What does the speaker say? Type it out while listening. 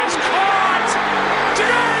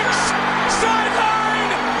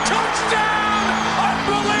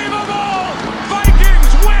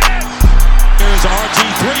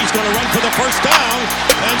for the first down,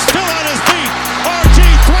 and still on his feet.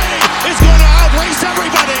 RG3 is going to outrace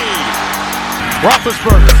everybody.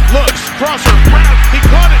 Roethlisberger looks, crosser, grabs, he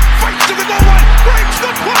caught it, fights to the goal line, breaks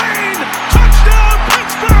the plane, touchdown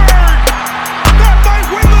Pittsburgh! That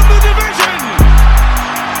might win them the division!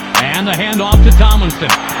 And the handoff to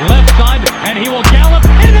Tomlinson, left side, and he will gallop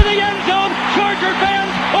into the end zone. Charger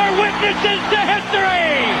fans are witnesses to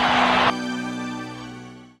history!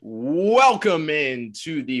 Welcome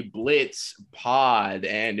into the Blitz Pod,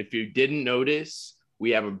 and if you didn't notice,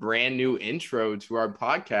 we have a brand new intro to our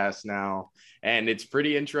podcast now, and it's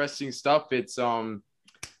pretty interesting stuff. It's awesome.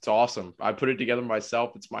 I put it together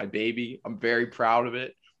myself. It's my baby. I'm very proud of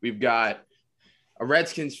it. We've got a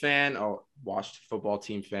Redskins fan, a Washington football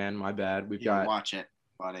team fan. My bad. We've got watch it,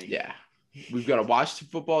 buddy. Yeah, we've got a Washington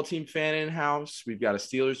football team fan in house. We've got a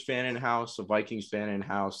Steelers fan in house, a Vikings fan in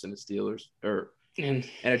house, and and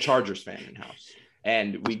a Chargers fan in house.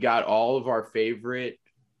 And we got all of our favorite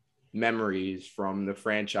memories from the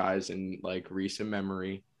franchise in like recent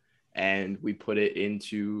memory, and we put it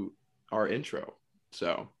into our intro.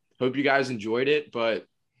 So hope you guys enjoyed it, but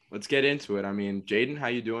let's get into it. I mean, Jaden, how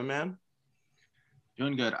you doing, man?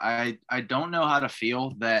 Doing good. I don't know how to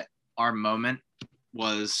feel that our moment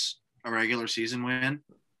was a regular season win.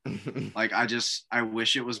 Like, I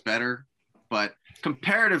wish it was better, but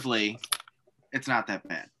comparatively, it's not that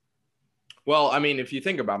bad. Well, I mean, if you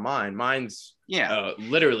think about mine's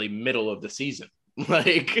literally middle of the season.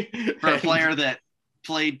 Like, for a player that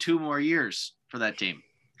played 2 more years for that team.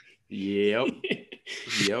 Yep.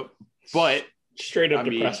 But straight up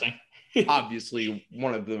depressing. Obviously,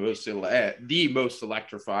 one of the most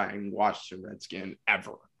electrifying Washington Redskin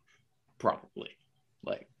ever, probably.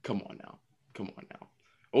 Like, come on now.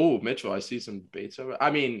 Oh, Mitchell, I see some debates over it. I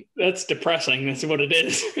mean, that's depressing. That's what it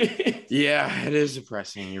is. Yeah, it is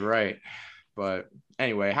depressing. You're right. But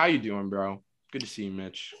anyway, how you doing, bro? Good to see you,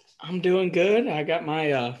 Mitch. I'm doing good. I got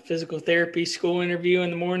my physical therapy school interview in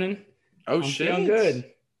the morning. Oh, shit. Feeling good.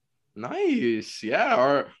 Nice.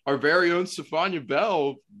 Yeah, our very own Stephania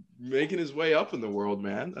Bell making his way up in the world,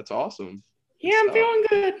 man. That's awesome. Yeah, I'm feeling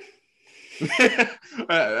good.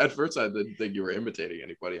 At first, I didn't think you were imitating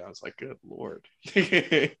anybody. I was like, good Lord.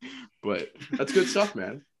 But that's good stuff,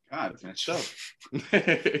 man. God, that's stuff.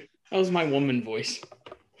 That was my woman voice.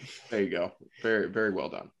 There you go. Very, very well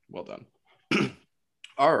done. Well done.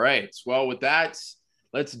 All right. Well, with that,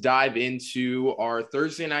 let's dive into our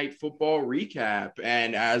Thursday night football recap.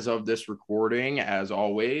 And as of this recording, as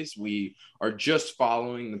always, we are just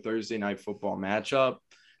following the Thursday night football matchup.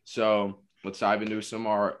 So let's dive into some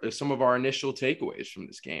of our initial takeaways from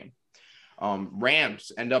this game.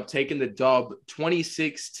 Rams end up taking the dub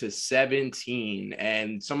 26-17.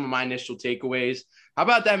 And some of my initial takeaways, how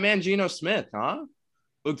about that man, Geno Smith, huh?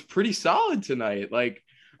 Looked pretty solid tonight. Like,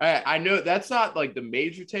 I know that's not like the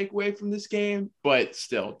major takeaway from this game, but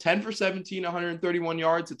still 10 for 17, 131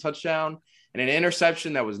 yards, a touchdown, and an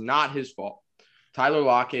interception that was not his fault. Tyler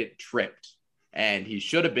Lockett tripped, and he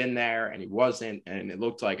should have been there, and he wasn't, and it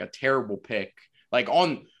looked like a terrible pick. Like,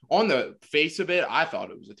 on the face of it, I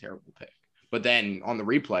thought it was a terrible pick. But then on the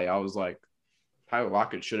replay, I was like, Tyler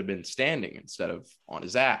Lockett should have been standing instead of on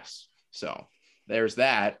his ass. So there's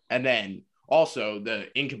that. And then also the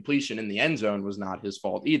incompletion in the end zone was not his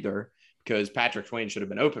fault either, because Patrick Twain should have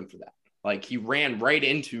been open for that. Like, he ran right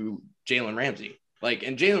into Jalen Ramsey. Like,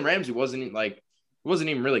 and Jalen Ramsey wasn't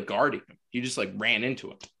even really guarding him. He just like ran into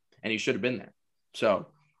him, and he should have been there. So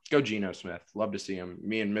go Geno Smith. Love to see him.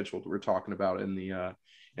 Me and Mitchell were talking about in the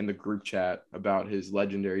group chat about his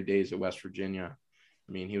legendary days at West Virginia.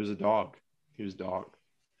 I mean, he was a dog.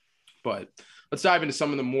 But let's dive into some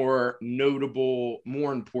of the more notable,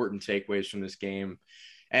 more important takeaways from this game.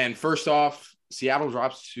 And first off, Seattle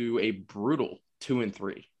drops to a brutal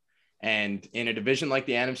 2-3. And in a division like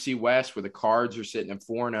the NFC West, where the Cards are sitting at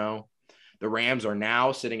 4-0, the Rams are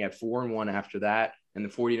now sitting at 4-1 after that, and the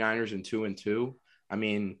 49ers in 2-2. I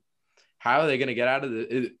mean, how are they going to get out of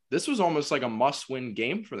this? This was almost like a must-win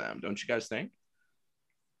game for them, don't you guys think?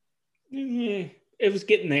 It was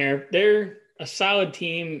getting there. They're a solid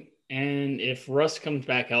team, and if Russ comes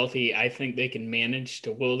back healthy, I think they can manage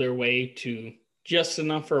to will their way to just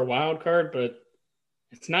enough for a wild card, but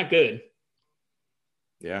it's not good.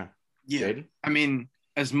 Yeah. Jaden? I mean,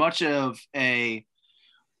 as much of a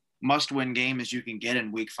must-win game as you can get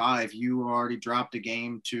in week 5, you already dropped a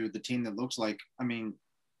game to the team that looks like, I mean,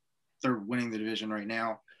 they're winning the division right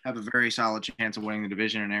now, have a very solid chance of winning the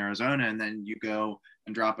division in Arizona, and then you go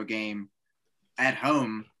and drop a game at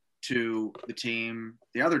home to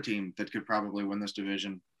the other team that could probably win this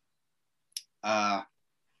division.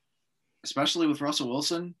 Especially with Russell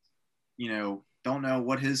Wilson, you know, Don't know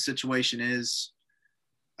what his situation is.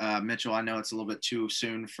 Mitchell, I know it's a little bit too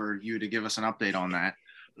soon for you to give us an update on that,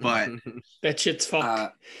 but that shit's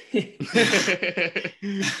fucked.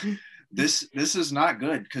 This is not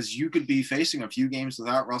good because you could be facing a few games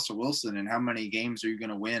without Russell Wilson, and how many games are you going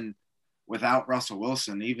to win without Russell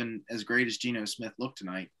Wilson? Even as great as Geno Smith looked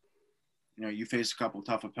tonight, you know, you face a couple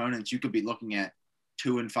tough opponents. You could be looking at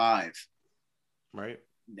 2-5. Right.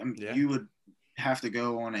 Yeah. You would have to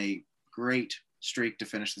go on a great streak to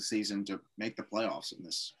finish the season to make the playoffs in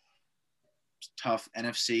this tough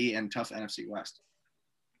NFC and tough NFC West.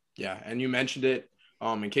 Yeah, and you mentioned it.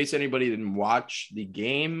 In case anybody didn't watch the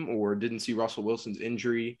game or didn't see Russell Wilson's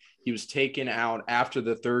injury, he was taken out after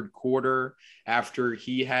the third quarter after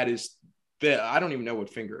he had I don't even know what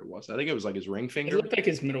finger it was. I think it was like his ring finger. It looked like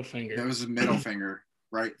his middle finger. It was his middle finger,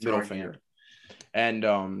 right? Middle finger.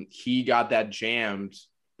 And he got that jammed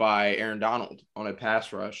by Aaron Donald on a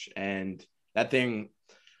pass rush. And that thing,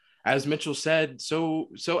 as Mitchell said so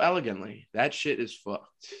elegantly, that shit is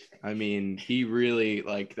fucked. I mean, he really,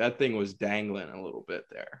 like, that thing was dangling a little bit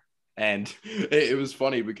there. And it was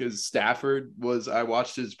funny because I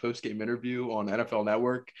watched his post-game interview on NFL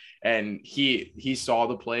Network, and he saw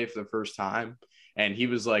the play for the first time, and he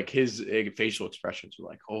was like, his facial expressions were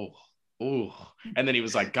like, oh, and then he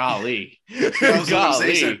was like, golly.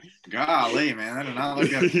 Golly, man, I did not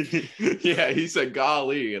look at Yeah, he said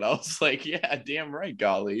golly, and I was like, yeah, damn right,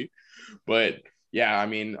 golly. But yeah, I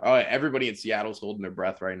mean, everybody in Seattle's holding their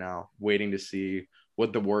breath right now, waiting to see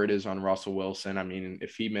what the word is on Russell Wilson. I mean,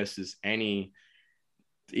 if he misses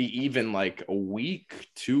even like a week,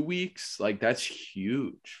 2 weeks, like that's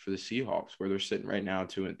huge for the Seahawks, where they're sitting right now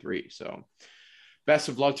 2-3. So best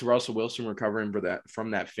of luck to Russell Wilson recovering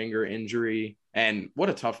from that finger injury. And what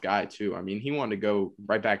a tough guy too. I mean, he wanted to go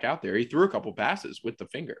right back out there. He threw a couple passes with the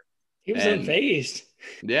finger. He was unfazed.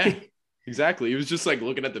 Yeah. Exactly. He was just like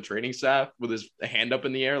looking at the training staff with his hand up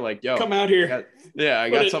in the air, like, yo, come out here.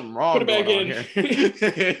 I got something wrong going on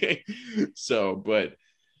here. So, but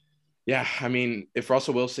yeah, I mean, if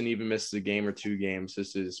Russell Wilson even misses a game or 2 games,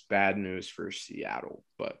 this is bad news for Seattle.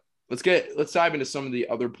 But let's dive into some of the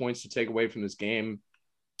other points to take away from this game.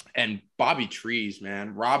 And Bobby Trees,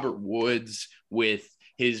 man, Robert Woods with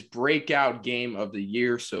his breakout game of the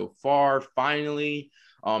year so far, finally.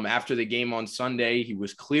 After the game on Sunday, he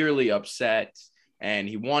was clearly upset and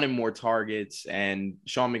he wanted more targets. And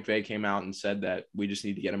Sean McVay came out and said that we just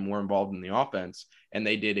need to get him more involved in the offense. And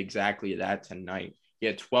they did exactly that tonight. He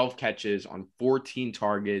had 12 catches on 14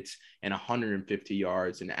 targets and 150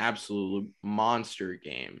 yards, an absolute monster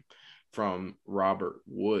game from Robert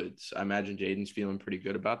Woods. I imagine Jaden's feeling pretty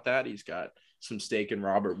good about that. He's got some stake in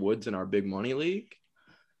Robert Woods in our big money league.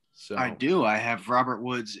 So I do. I have Robert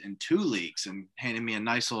Woods in 2 leagues and handed me a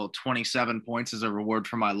nice little 27 points as a reward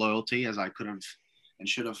for my loyalty, as I could have and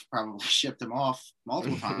should have probably shipped him off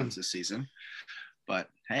multiple times this season. But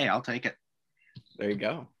hey, I'll take it. There you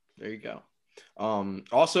go.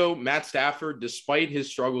 Also, Matt Stafford, despite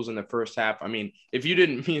his struggles in the first half, I mean, if you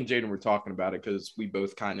didn't, me and Jaden were talking about it because we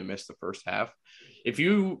both kind of missed the first half. If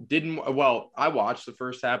you didn't, well, I watched the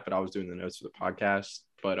first half, but I was doing the notes for the podcast.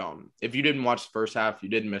 But if you didn't watch the first half, you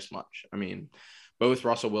didn't miss much. I mean, both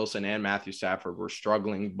Russell Wilson and Matthew Stafford were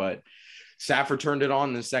struggling, but Stafford turned it on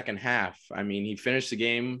in the second half. I mean, he finished the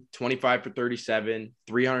game 25 for 37,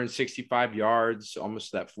 365 yards,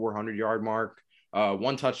 almost that 400-yard mark,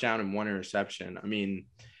 1 touchdown and 1 interception. I mean,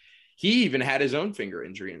 he even had his own finger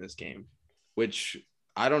injury in this game, which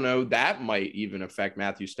I don't know, that might even affect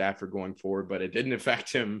Matthew Stafford going forward, but it didn't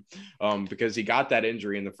affect him because he got that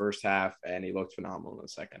injury in the first half and he looked phenomenal in the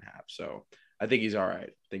second half. So I think he's all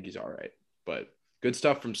right. But good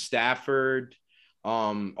stuff from Stafford.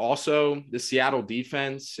 Also, the Seattle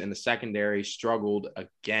defense and the secondary struggled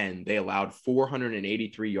again. They allowed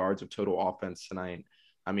 483 yards of total offense tonight.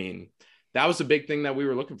 I mean, that was the big thing that we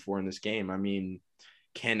were looking for in this game. I mean,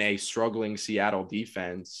 can a struggling Seattle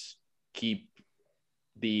defense keep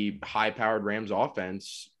the high-powered Rams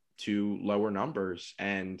offense to lower numbers?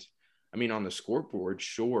 And I mean, on the scoreboard,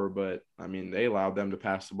 sure, but I mean, they allowed them to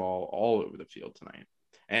pass the ball all over the field tonight.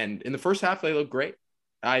 And in the first half, they looked great.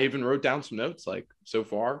 I even wrote down some notes, like, so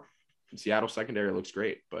far, Seattle secondary looks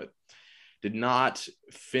great, but did not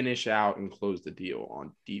finish out and close the deal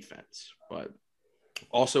on defense. But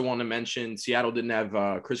also want to mention Seattle didn't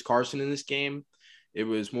have Chris Carson in this game. It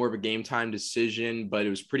was more of a game time decision, but it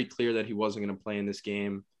was pretty clear that he wasn't going to play in this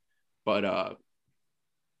game. But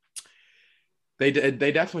they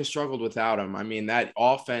definitely struggled without him. I mean, that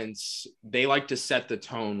offense, they like to set the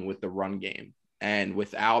tone with the run game. And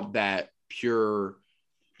without that pure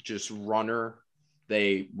just runner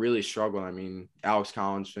they really struggled. I mean, Alex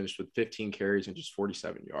Collins finished with 15 carries and just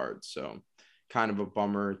 47 yards. So kind of a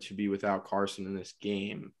bummer to be without Carson in this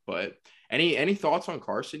game. But any thoughts on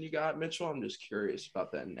Carson you got, Mitchell? I'm just curious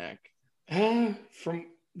about that neck. From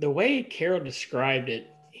the way Carroll described it,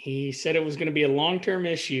 he said it was going to be a long-term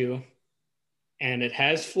issue and it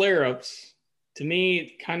has flare-ups. To me,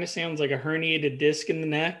 it kind of sounds like a herniated disc in the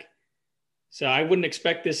neck. So I wouldn't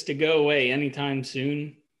expect this to go away anytime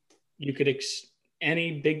soon. You could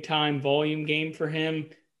any big-time volume game for him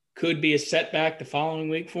could be a setback the following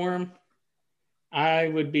week for him. I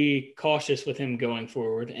would be cautious with him going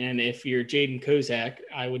forward. And if you're Jaden Kozak,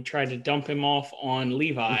 I would try to dump him off on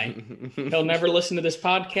Levi. He'll never listen to this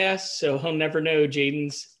podcast, so he'll never know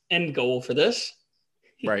Jaden's end goal for this.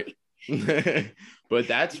 Right. But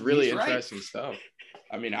that's really interesting stuff.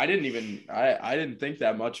 I mean, I didn't think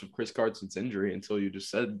that much of Chris Carson's injury until you just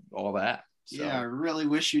said all that. So. Yeah, I really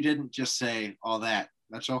wish you didn't just say all that.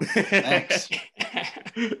 That's all. Thanks.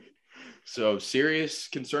 So serious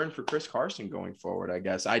concern for Chris Carson going forward, I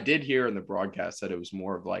guess. I did hear in the broadcast that it was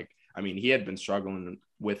more of like, I mean, he had been struggling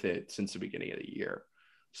with it since the beginning of the year.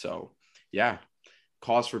 So, yeah,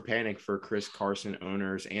 cause for panic for Chris Carson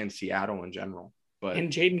owners and Seattle in general. But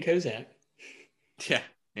and Jaden Kozak. Yeah.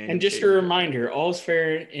 And just a reminder, all's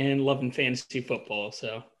fair in love and fantasy football.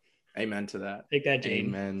 So amen to that. Take that, Jaden.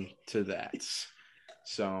 Amen to that.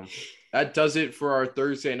 So that does it for our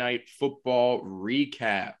Thursday night football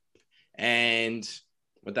recap. And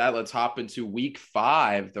with that, let's hop into week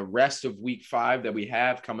 5, the rest of week 5 that we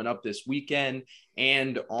have coming up this weekend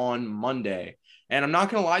and on Monday. And I'm not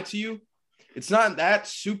going to lie to you, it's not that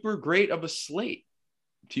super great of a slate.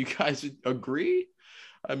 Do you guys agree?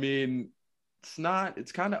 I mean,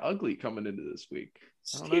 it's kind of ugly coming into this week.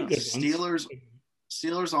 Steelers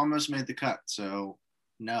almost made the cut, so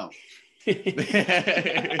no.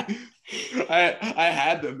 I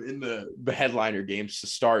had them in the headliner games to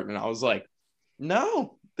start, and I was like,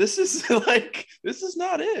 no, this is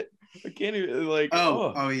not it. I can't even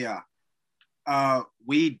Oh yeah.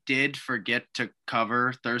 We did forget to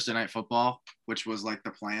cover Thursday Night Football, which was like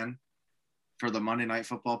the plan for the Monday Night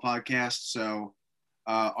Football podcast. So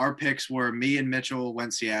our picks were me and Mitchell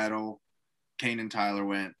went Seattle, Kane and Tyler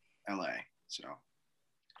went LA. So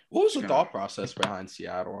what was the thought process behind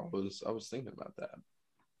Seattle? I was thinking about that.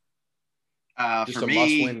 Just for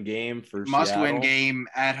me, must-win game for must-win game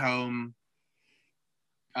at home.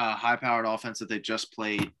 High-powered offense that they just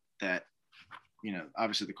played. That, you know,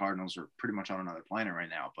 obviously the Cardinals are pretty much on another planet right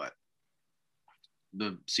now, but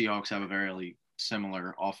the Seahawks have a very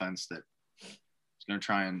similar offense that is going to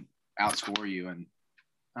try and outscore you. And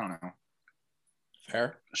I don't know.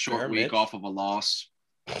 Fair. A short week Mitch. off of a loss.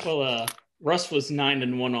 Well, Russ was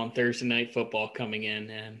 9-1 on Thursday Night Football coming in,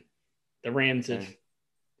 and the Rams have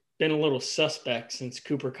been a little suspect since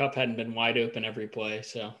Cooper Kupp hadn't been wide open every play.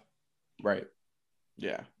 So, right.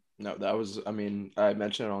 Yeah. No, that was, I mean, I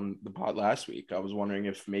mentioned it on the pod last week. I was wondering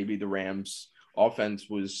if maybe the Rams offense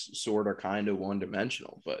was sort of kind of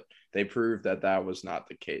one-dimensional, but they proved that that was not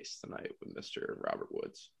the case tonight with Mr. Robert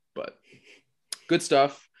Woods. But good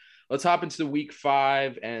stuff. Let's hop into week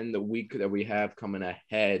 5 and the week that we have coming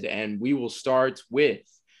ahead. And we will start with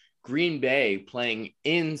Green Bay playing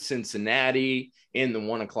in Cincinnati in the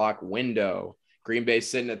 1:00 window. Green Bay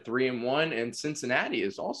sitting at 3-1, and Cincinnati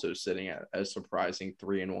is also sitting at a surprising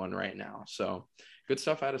 3-1 right now. So good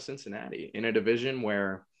stuff out of Cincinnati in a division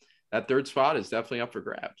where that third spot is definitely up for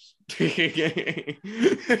grabs.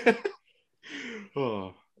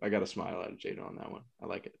 Oh, I got a smile out of Jaden on that one. I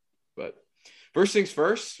like it. But first things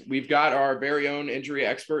first, we've got our very own injury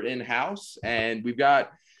expert in-house, and we've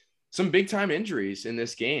got some big-time injuries in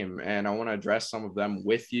this game, and I want to address some of them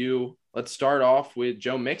with you. Let's start off with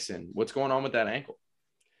Joe Mixon. What's going on with that ankle?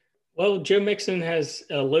 Well, Joe Mixon has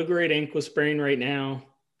a low-grade ankle sprain right now.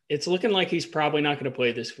 It's looking like he's probably not going to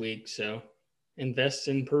play this week, so invest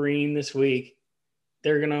in Perrine this week.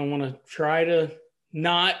 They're going to want to try to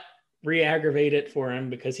not re-aggravate it for him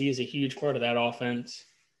because he is a huge part of that offense.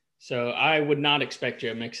 So I would not expect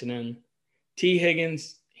Joe Mixon in. T.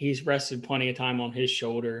 Higgins, he's rested plenty of time on his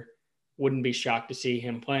shoulder. Wouldn't be shocked to see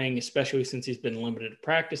him playing, especially since he's been limited to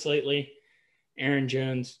practice lately. Aaron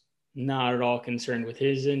Jones, not at all concerned with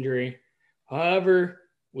his injury. However,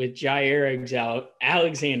 with Jair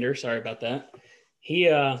Alexander, sorry about that,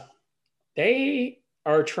 they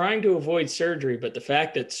are trying to avoid surgery, but the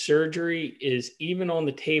fact that surgery is even on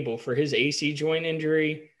the table for his AC joint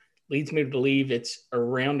injury leads me to believe it's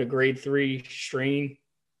around a grade 3 strain.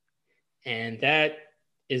 And that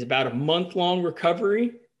is about a month-long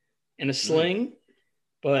recovery in a sling.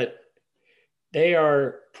 But They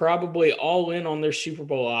are probably all in on their Super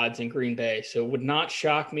Bowl odds in Green Bay. So it would not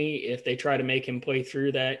shock me if they try to make him play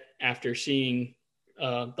through that after seeing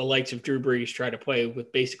the likes of Drew Brees try to play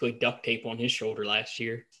with basically duct tape on his shoulder last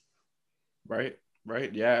year. Right.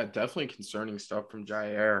 Yeah, definitely concerning stuff from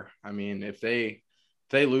Jair. I mean, if they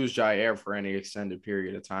lose Jair for any extended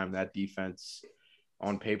period of time, that defense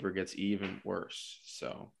on paper gets even worse.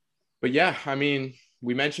 So, but yeah, I mean,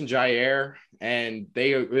 we mentioned Jair, and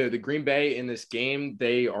the Green Bay in this game,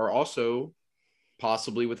 they are also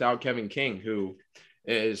possibly without Kevin King, who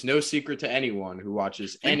is no secret to anyone who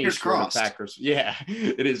watches any sort of Packers. Yeah,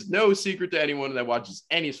 it is no secret to anyone that watches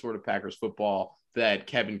any sort of Packers football that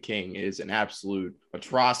Kevin King is an absolute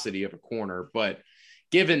atrocity of a corner. But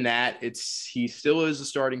given that, he still is a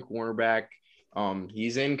starting cornerback.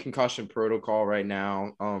 He's in concussion protocol right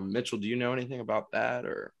now. Mitchell, do you know anything about that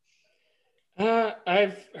or?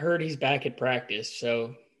 I've heard he's back at practice,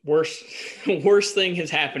 so worst thing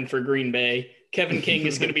has happened for Green Bay. Kevin King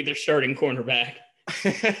is going to be their starting cornerback.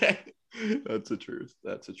 That's the truth.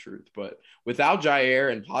 But without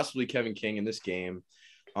Jair and possibly Kevin King in this game,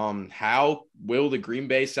 how will the Green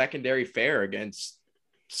Bay secondary fare against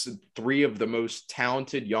three of the most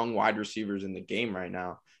talented young wide receivers in the game right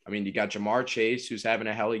now? I mean, you got Jamar Chase, who's having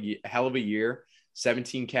a hell of a year,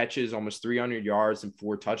 17 catches, almost 300 yards and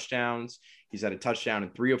 4 touchdowns. He's had a touchdown in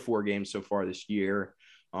 3 of 4 games so far this year.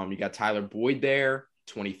 You got Tyler Boyd there,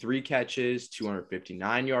 23 catches,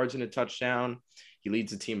 259 yards and a touchdown. He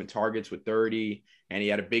leads the team in targets with 30, and he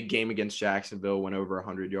had a big game against Jacksonville, went over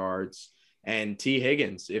 100 yards. And T.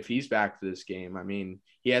 Higgins, if he's back for this game, I mean,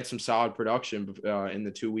 he had some solid production in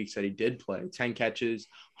the 2 weeks that he did play. 10 catches,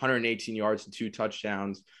 118 yards and 2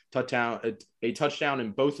 touchdowns, a touchdown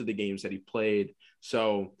in both of the games that he played.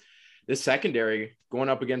 So this secondary going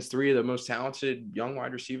up against 3 of the most talented young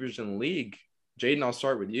wide receivers in the league. Jaden, I'll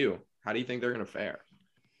start with you. How do you think they're going to fare?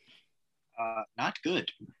 Not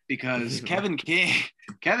good, because Kevin King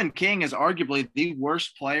is arguably the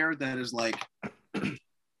worst player that is like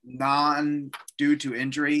due to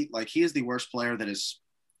injury. Like, he is the worst player that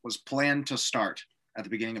was planned to start at the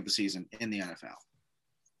beginning of the season in the NFL,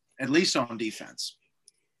 at least on defense,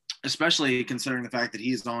 especially considering the fact that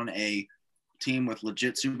he's on a team with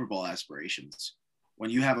legit Super Bowl aspirations. When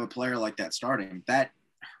you have a player like that starting, that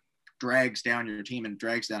drags down your team and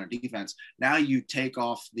drags down a defense. Now you take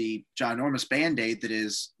off the ginormous Band-Aid that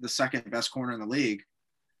is the second best corner in the league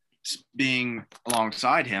being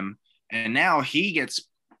alongside him, and now he gets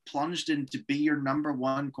plunged in to be your number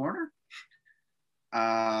 1 corner.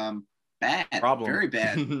 Bad. Problem. Very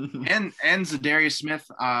bad. and Zadarius Smith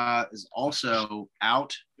is also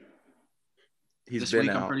out. He's this been week,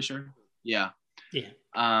 out. I'm pretty sure. Yeah. Yeah.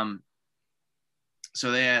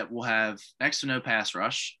 So they will have next to no pass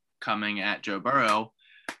rush coming at Joe Burrow,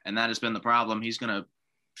 and that has been the problem. He's going to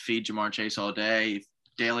feed Jamar Chase all day.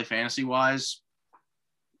 Daily fantasy wise,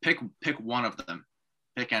 pick one of them.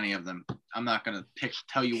 Pick any of them. I'm not going to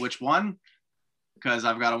tell you which one, because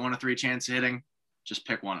I've got a 1 to 3 chance of hitting. Just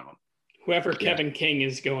pick one of them. Whoever Kevin King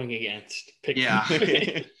is going against. Pick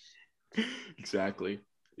Exactly.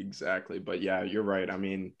 But yeah, you're right. I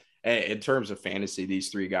mean, in terms of fantasy, these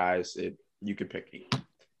 3 guys, you could pick.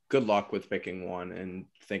 Good luck with picking one and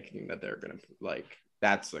thinking that they're going to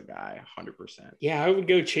that's the guy 100%. Yeah, I would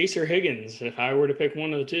go Chase or Higgins if I were to pick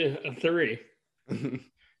one of the 3.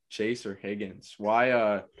 Chase or Higgins.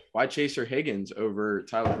 Why Chase or Higgins over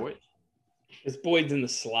Tyler Boyd? Because Boyd's in the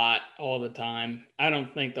slot all the time. I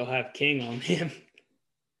don't think they'll have King on him.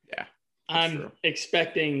 Yeah. I'm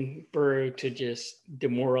expecting Burrow to just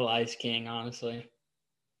demoralize King, honestly.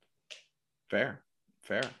 Fair.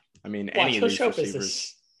 I mean, any of these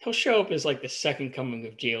receivers. He'll show up as like the second coming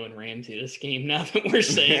of Jalen Ramsey this game. Now that we're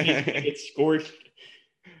saying he's gonna get scored,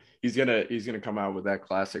 he's gonna come out with that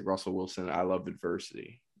classic Russell Wilson "I love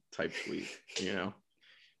adversity" type tweet,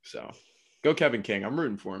 So go Kevin King. I'm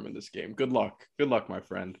rooting for him in this game. Good luck, my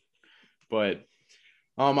friend. But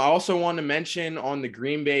I also want to mention on the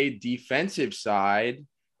Green Bay defensive side,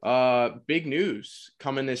 big news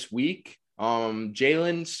coming this week.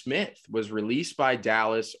 Jaden Smith was released by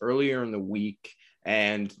Dallas earlier in the week.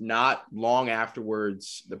 And not long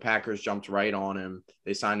afterwards, the Packers jumped right on him.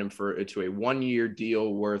 They signed him to a 1-year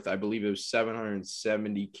deal worth, I believe it was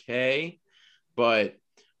 $770K. But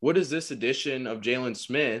what is this addition of Jaden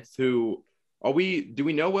Smith? Do we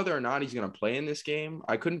know whether or not he's going to play in this game?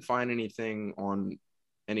 I couldn't find anything on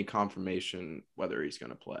any confirmation whether he's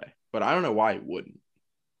going to play, but I don't know why he wouldn't.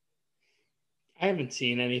 I haven't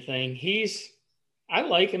seen anything. I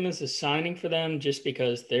like him as a signing for them just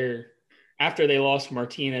because after they lost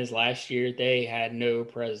Martinez last year, they had no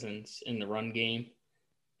presence in the run game.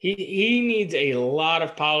 He needs a lot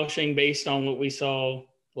of polishing based on what we saw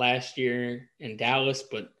last year in Dallas,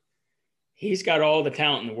 but he's got all the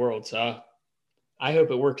talent in the world, so I hope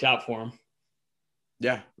it works out for him.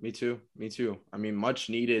 Yeah, me too. I mean, much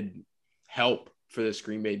needed help for this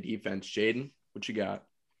Green Bay defense. Jaden, what you got?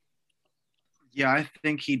 Yeah, I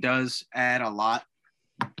think he does add a lot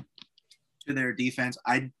to their defense.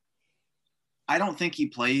 I don't think he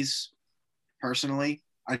plays personally.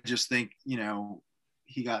 I just think,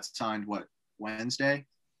 he got signed Wednesday?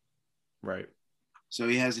 Right. So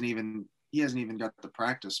he hasn't even got the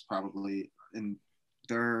practice probably, and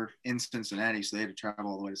they're in Cincinnati, so they had to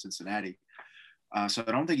travel all the way to Cincinnati. So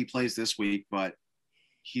I don't think he plays this week, but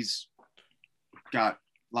he's got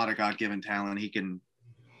a lot of God-given talent. He can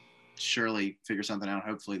surely figure something out.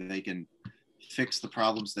 Hopefully they can fix the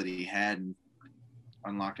problems that he had and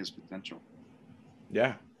unlock his potential.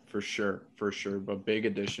 Yeah, for sure. But big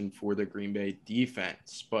addition for the Green Bay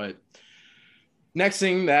defense. But next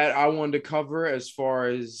thing that I wanted to cover as far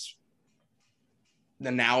as the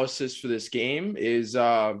analysis for this game is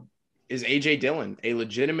A.J. Dillon, a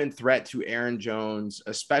legitimate threat to Aaron Jones,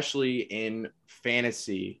 especially in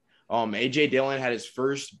fantasy. A.J. Dillon had his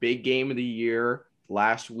first big game of the year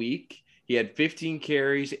last week. He had 15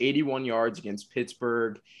 carries, 81 yards against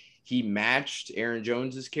Pittsburgh. He matched Aaron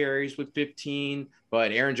Jones's carries with 15,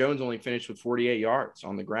 but Aaron Jones only finished with 48 yards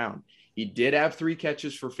on the ground. He did have 3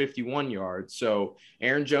 catches for 51 yards. So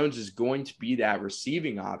Aaron Jones is going to be that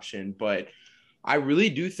receiving option, but I really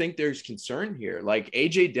do think there's concern here. Like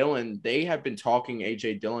A.J. Dillon, they have been talking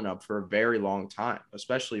A.J. Dillon up for a very long time,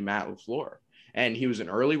 especially Matt LaFleur. And he was an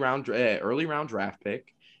early round draft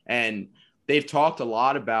pick. And they've talked a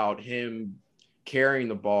lot about him carrying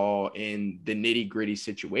the ball in the nitty-gritty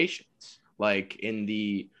situations, like in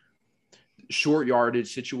the short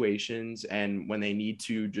yardage situations, and when they need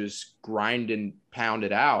to just grind and pound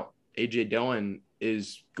it out, A.J. Dillon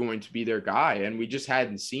is going to be their guy. And we just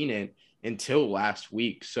hadn't seen it until last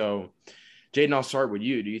week. So, Jaden, I'll start with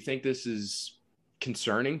you. Do you think this is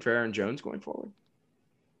concerning for Aaron Jones going forward?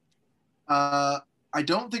 I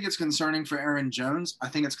don't think it's concerning for Aaron Jones. I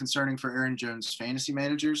think it's concerning for Aaron Jones fantasy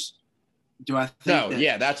managers. Do I think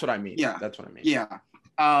that's what I mean. Yeah. That's what I mean. Yeah.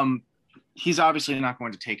 He's obviously not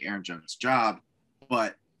going to take Aaron Jones' job,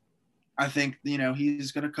 but I think,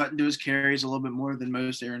 he's going to cut into his carries a little bit more than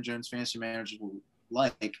most Aaron Jones fantasy managers will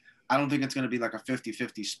like. I don't think it's going to be like a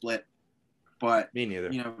 50-50 split, but me neither.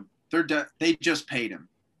 They just paid him.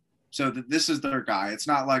 So this is their guy. It's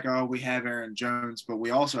not like, oh, we have Aaron Jones, but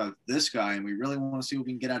we also have this guy, and we really want to see what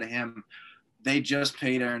we can get out of him. They just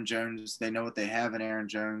paid Aaron Jones. They know what they have in Aaron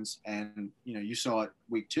Jones. And, you saw it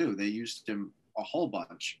week 2. They used him a whole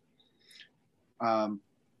bunch.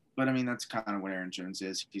 But, I mean, that's kind of what Aaron Jones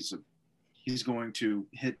is. He's going to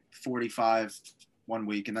hit 45 one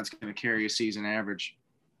week, and that's going to carry a season average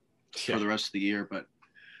for the rest of the year. But,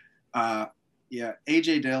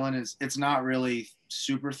 A.J. Dillon it's not really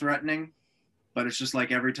super threatening, but it's just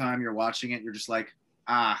like every time you're watching it, you're just like,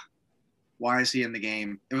 why is he in the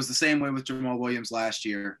game? It was the same way with Jamal Williams last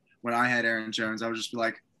year. When I had Aaron Jones, I would just be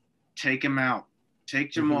like, take him out.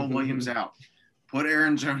 Take Jamal Williams out. Put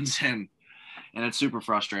Aaron Jones in. And it's super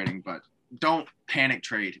frustrating, but don't panic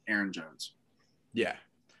trade Aaron Jones. Yeah.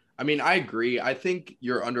 I mean, I agree. I think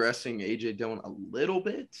you're underestimating A.J. Dillon a little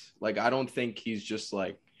bit. Like, I don't think he's just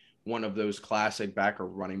like one of those classic back or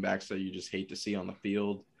running backs that you just hate to see on the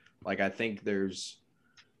field. Like, I think there's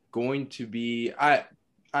going to be, I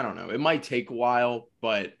don't know, it might take a while,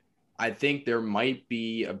 but I think there might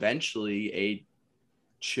be eventually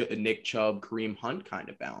a Nick Chubb, Kareem Hunt kind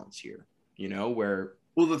of balance here, where.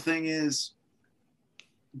 Well, the thing is,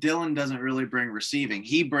 Dillon doesn't really bring receiving.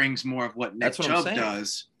 He brings more of what Nick Chubb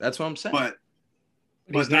does. That's what I'm saying. But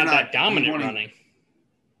he's not that dominant running.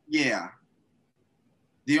 Yeah.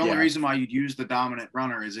 The only reason why you'd use the dominant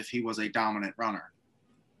runner is if he was a dominant runner.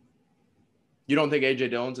 You don't think A.J.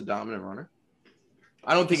 Dillon's a dominant runner?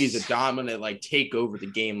 I don't think he's a dominant, like, take over the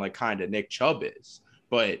game like kind of Nick Chubb is.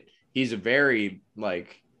 But he's a very,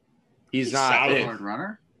 like, he's not a hard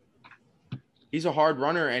runner. He's a hard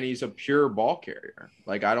runner, and he's a pure ball carrier.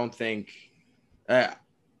 Like, I don't think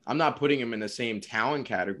I'm not putting him in the same talent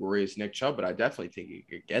category as Nick Chubb, but I definitely think he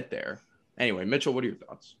could get there. Anyway, Mitchell, what are your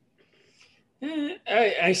thoughts?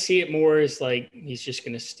 I see it more as like he's just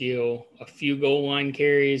going to steal a few goal line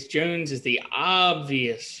carries. Jones is the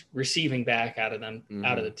obvious receiving back out of them,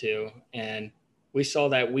 out of the two. And we saw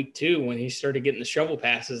that week 2 when he started getting the shovel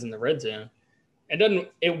passes in the red zone.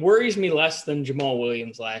 It worries me less than Jamal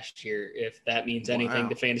Williams last year, if that means anything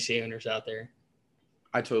to fantasy owners out there.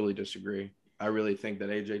 I totally disagree. I really think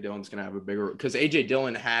that A.J. Dillon's going to have a bigger – because A.J.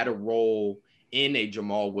 Dillon had a role in a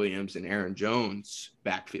Jamal Williams and Aaron Jones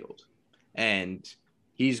backfield. And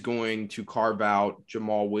he's going to carve out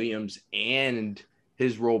Jamal Williams and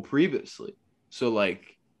his role previously. So,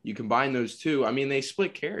 like, you combine those two. I mean, they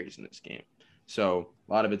split carries in this game. So,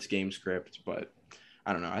 a lot of it's game script, but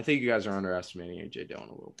I don't know. I think you guys are underestimating A.J. Dillon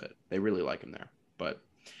a little bit. They really like him there. But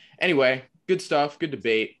anyway, good stuff. Good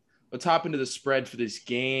debate. Let's hop into the spread for this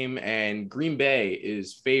game. And Green Bay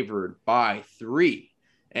is favored by 3.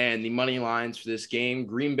 And the money lines for this game,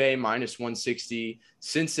 Green Bay minus 160,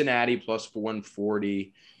 Cincinnati plus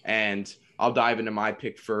 140. And I'll dive into my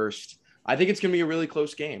pick first. I think it's going to be a really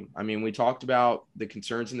close game. I mean, we talked about the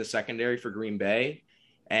concerns in the secondary for Green Bay,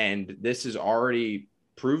 and this has already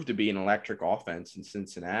proved to be an electric offense in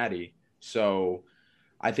Cincinnati. So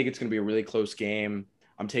I think it's going to be a really close game.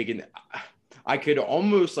 I could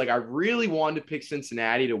almost, like, I really wanted to pick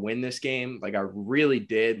Cincinnati to win this game. Like, I really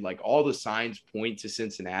did. Like, all the signs point to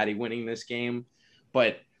Cincinnati winning this game,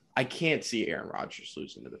 but I can't see Aaron Rodgers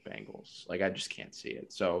losing to the Bengals. Like, I just can't see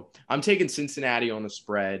it. So I'm taking Cincinnati on the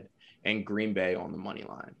spread and Green Bay on the money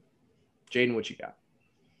line. Jaden, what you got?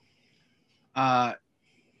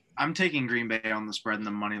 I'm taking Green Bay on the spread and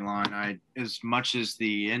the money line. As much as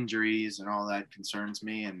the injuries and all that concerns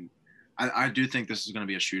me, and I do think this is going to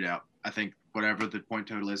be a shootout. I think whatever the point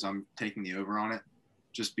total is, I'm taking the over on it,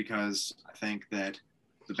 just because I think that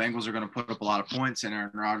the Bengals are going to put up a lot of points, and Aaron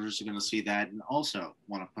Rodgers is going to see that and also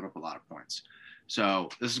want to put up a lot of points. So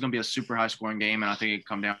this is going to be a super high-scoring game, and I think it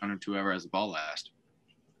can come down to whoever has the ball last.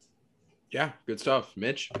 Yeah, good stuff.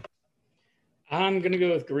 Mitch? I'm going to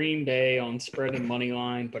go with Green Bay on spread and money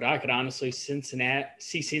line, but I could honestly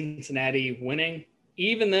see Cincinnati winning,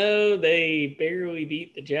 even though they barely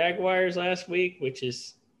beat the Jaguars last week, which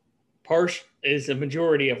is a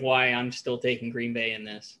majority of why I'm still taking Green Bay in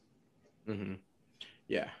this. Mm-hmm.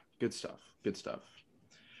 Yeah, good stuff. Good stuff.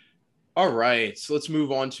 All right, so let's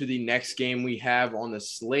move on to the next game we have on the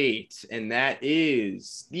slate, and that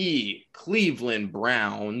is the Cleveland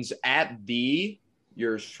Browns at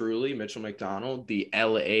yours truly, Mitchell McDonald, the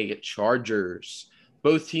LA Chargers.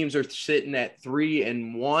 Both teams are sitting at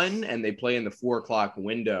 3-1, and they play in the 4:00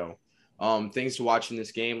 window. Things to watch in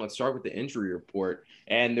this game. Let's start with the injury report.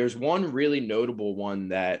 And there's one really notable one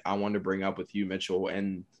that I wanted to bring up with you, Mitchell,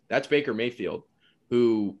 and that's Baker Mayfield,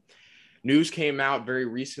 who news came out very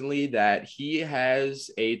recently that he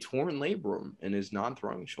has a torn labrum in his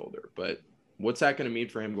non-throwing shoulder. But what's that going to mean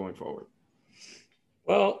for him going forward?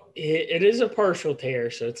 Well, it is a partial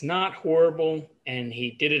tear, so it's not horrible, and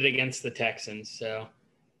he did it against the Texans. So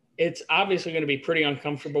it's obviously going to be pretty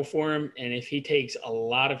uncomfortable for him, and if he takes a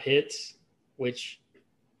lot of hits, which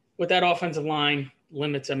with that offensive line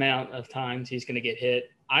limits amount of times he's going to get hit,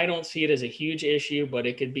 I don't see it as a huge issue, but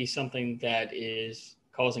it could be something that is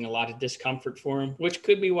causing a lot of discomfort for him, which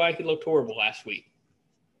could be why he looked horrible last week.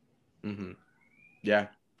 Mm-hmm. Yeah,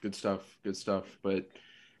 good stuff. Good stuff. But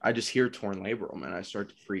I just hear torn labrum and I start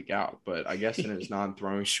to freak out. But I guess in his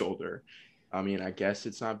non-throwing shoulder, I mean, I guess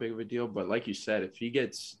it's not big of a deal. But like you said, if he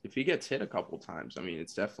gets hit a couple times, I mean,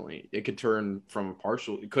 it's definitely – it could turn from a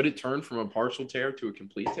partial – could it turn from a partial tear to a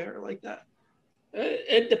complete tear like that?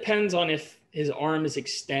 It depends on if his arm is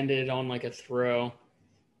extended on like a throw.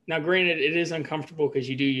 Now, granted, it is uncomfortable because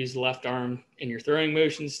you do use the left arm in your throwing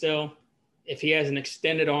motion still. If he has an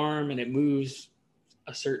extended arm and it moves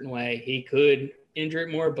a certain way, he could injure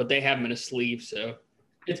it more, but they have him in a sleeve, so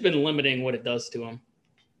it's been limiting what it does to him.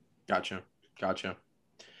 Gotcha.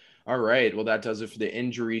 All right, well, that does it for the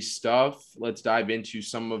injury stuff. Let's dive into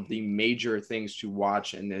some of the major things to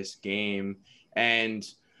watch in this game. And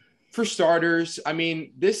for starters, I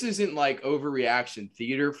mean, this isn't like overreaction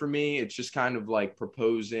theater for me. It's just kind of like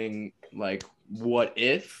proposing like what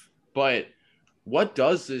if, but what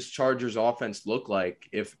does this Chargers offense look like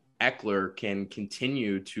if Eckler can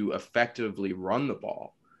continue to effectively run the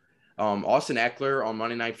ball? Austin Eckler on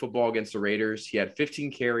Monday Night Football against the Raiders, he had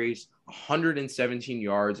 15 carries, 117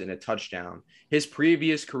 yards, and a touchdown. His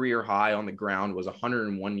previous career high on the ground was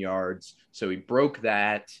 101 yards, so he broke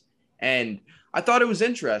that. And I thought it was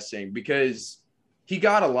interesting because he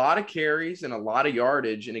got a lot of carries and a lot of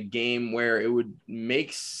yardage in a game where it would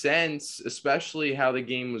make sense, especially how the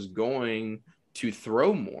game was going, to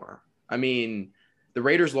throw more. I mean, the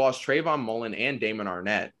Raiders lost Trayvon Mullen and Damon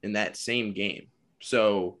Arnett in that same game.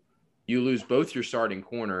 So you lose both your starting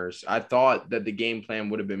corners. I thought that the game plan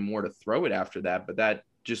would have been more to throw it after that, but that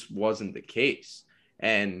just wasn't the case.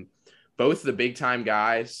 And both the big-time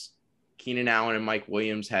guys, Keenan Allen and Mike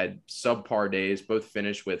Williams, had subpar days, both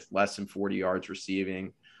finished with less than 40 yards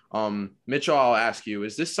receiving. Mitchell, I'll ask you,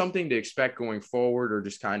 is this something to expect going forward or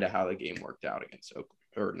just kind of how the game worked out against Oakland,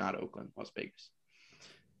 or not Oakland, Las Vegas?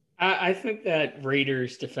 I think that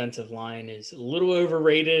Raiders defensive line is a little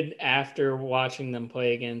overrated after watching them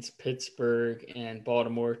play against Pittsburgh and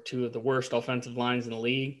Baltimore, two of the worst offensive lines in the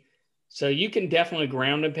league. So you can definitely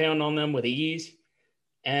ground and pound on them with ease.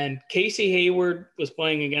 And Casey Hayward was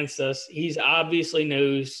playing against us. He's obviously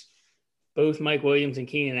knows both Mike Williams and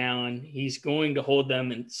Keenan Allen. He's going to hold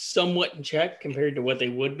them somewhat in check compared to what they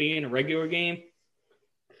would be in a regular game.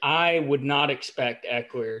 I would not expect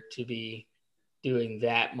Eckler to be doing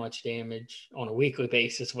that much damage on a weekly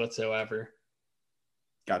basis whatsoever.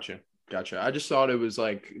 Gotcha. I just thought it was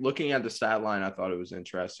like, looking at the stat line, I thought it was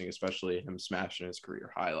interesting, especially him smashing his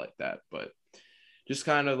career high like that. But just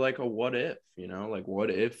kind of like a what if, like what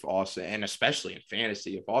if Austin, and especially in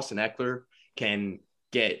fantasy, if Austin Eckler can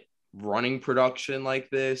get running production like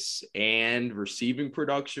this and receiving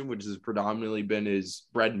production, which has predominantly been his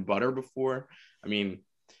bread and butter before. I mean,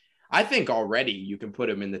 I think already you can put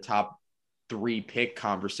him in the top 3 pick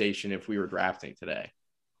conversation if we were drafting today.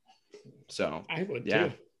 So I would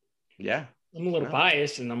too. Yeah. I'm a little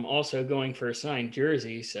biased, and I'm also going for a signed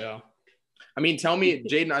jersey. So, I mean, tell me,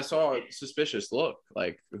 Jaden, I saw a suspicious look.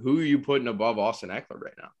 Like, who are you putting above Austin Eckler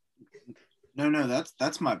right now? No,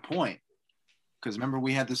 that's my point. Because remember,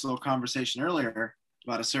 we had this little conversation earlier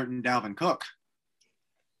about a certain Dalvin Cook.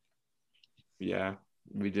 Yeah,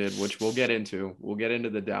 we did, which we'll get into. We'll get into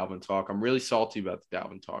the Dalvin talk. I'm really salty about the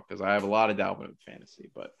Dalvin talk because I have a lot of Dalvin in fantasy,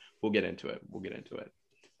 but we'll get into it.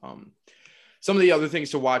 Some of the other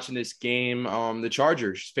things to watch in this game, the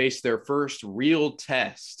Chargers faced their first real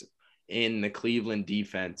test in the Cleveland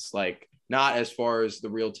defense. Like, not as far as the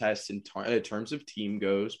real test in terms of team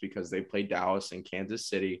goes, because they played Dallas and Kansas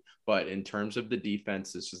City, but in terms of the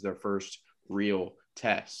defense, this is their first real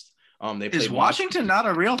test. They played Is Washington not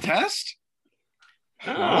a real test?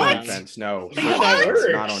 Not on defense, no.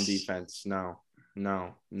 Not on defense, no.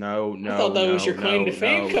 I thought that was your claim to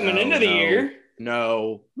fame coming into the year.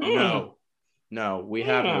 No. We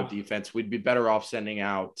have no defense. We'd be better off sending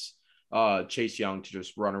out Chase Young to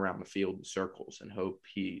just run around the field in circles and hope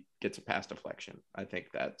he gets a pass deflection. I think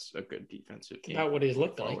that's a good defensive team. About what he's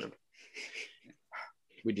looked like.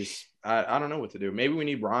 We just, I don't know what to do. Maybe we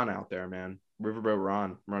need Ron out there, man. Riverboat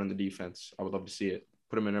Ron running the defense. I would love to see it.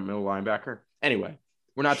 Put him in a middle linebacker. Anyway,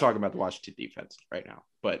 we're not talking about the Washington defense right now,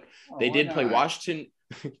 but they did play Washington.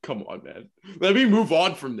 Come on, man. Let me move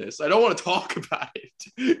on from this. I don't want to talk about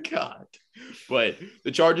it. God. But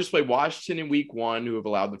the Chargers played Washington in week 1, who have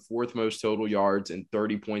allowed the 4th most total yards and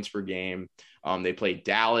 30 points per game. They played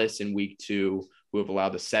Dallas in week 2, who have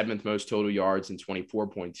allowed the 7th most total yards and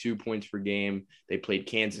 24.2 points per game. They played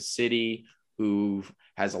Kansas City, who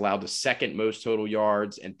has allowed the 2nd most total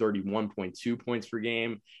yards and 31.2 points per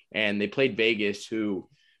game. And they played Vegas, who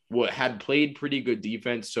had played pretty good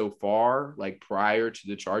defense so far, like prior to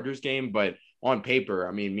the Chargers game. But on paper,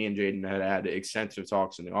 I mean, me and Jaden had extensive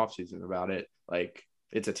talks in the offseason about it. Like,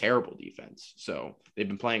 it's a terrible defense. So they've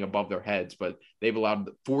been playing above their heads, but they've allowed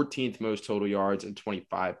the 14th most total yards and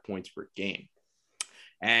 25 points per game.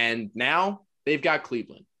 And now they've got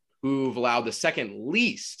Cleveland, who've allowed the 2nd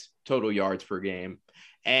least total yards per game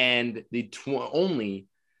and the only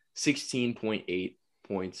 16.8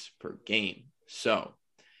 points per game. So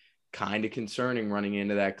kind of concerning running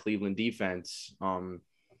into that Cleveland defense.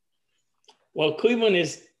 Well, Cleveland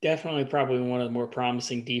is definitely probably one of the more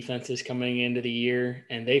promising defenses coming into the year,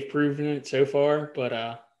 and they've proven it so far.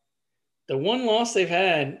 But the one loss they've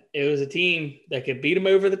had, it was a team that could beat them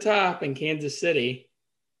over the top in Kansas City.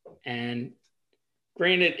 And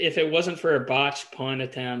granted, if it wasn't for a botched punt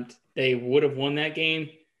attempt, they would have won that game.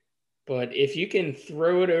 But if you can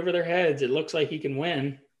throw it over their heads, it looks like you can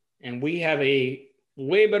win. And we have a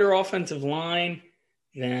way better offensive line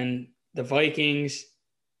than the Vikings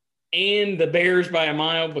and the Bears by a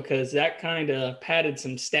mile, because that kind of padded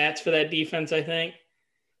some stats for that defense, I think.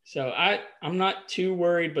 So I'm not too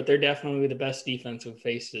worried, but they're definitely the best defense we've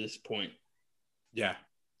faced at this point. Yeah,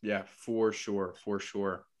 for sure.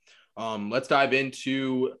 Let's dive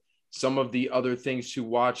into some of the other things to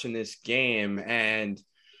watch in this game. And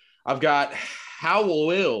I've got, how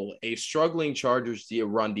will a struggling Chargers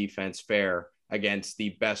run defense fare against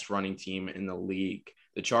the best running team in the league?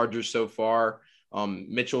 The Chargers so far,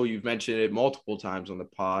 Mitchell, you've mentioned it multiple times on the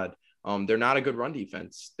pod. They're not a good run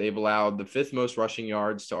defense. They've allowed the 5th most rushing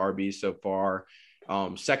yards to RB so far,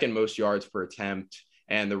 2nd most yards per attempt,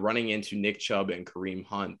 and they're running into Nick Chubb and Kareem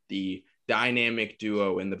Hunt, the dynamic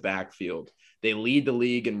duo in the backfield. They lead the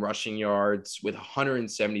league in rushing yards with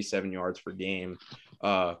 177 yards per game.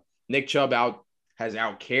 Nick Chubb has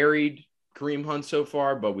out-carried Kareem Hunt so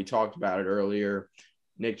far, but we talked about it earlier.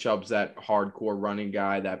 Nick Chubb's that hardcore running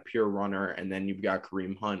guy, that pure runner, and then you've got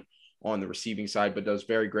Kareem Hunt, on the receiving side, but does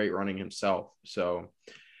very great running himself. So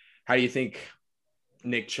how do you think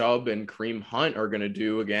Nick Chubb and Kareem Hunt are going to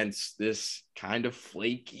do against this kind of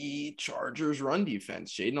flaky Chargers run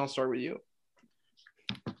defense? Jaden, I'll start with you.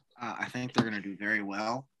 I think they're going to do very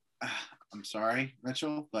well. I'm sorry,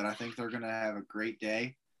 Mitchell, but I think they're going to have a great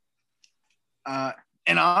day.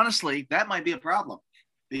 And honestly, that might be a problem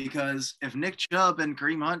because if Nick Chubb and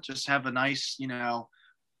Kareem Hunt just have a nice,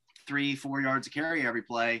 3-4 yards of carry every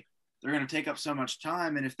play, they're going to take up so much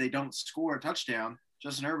time. And if they don't score a touchdown,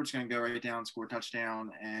 Justin Herbert's going to go right down, score a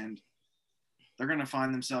touchdown, and they're going to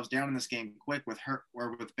find themselves down in this game quick with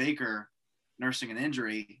Baker nursing an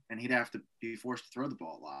injury, and he'd have to be forced to throw the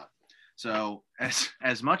ball a lot. So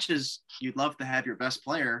as much as you'd love to have your best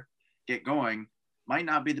player get going, might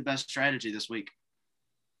not be the best strategy this week.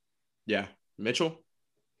 Yeah. Mitchell?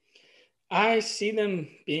 I see them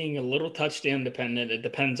being a little touchdown dependent. It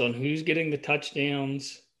depends on who's getting the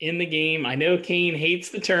touchdowns in the game. I know Kane hates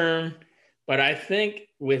the term, but I think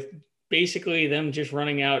with basically them just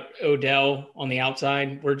running out Odell on the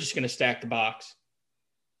outside, we're just going to stack the box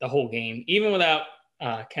the whole game, even without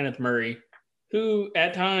Kenneth Murray, who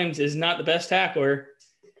at times is not the best tackler.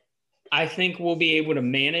 I think we'll be able to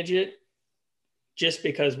manage it just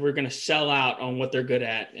because we're going to sell out on what they're good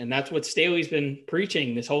at. And that's what Staley's been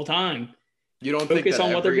preaching this whole time. You don't Focus think that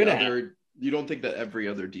on what they're good at. You don't think that every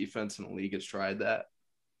other defense in the league has tried that?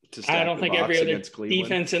 I don't think every other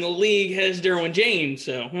defense in the league has Derwin James.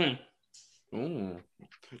 So,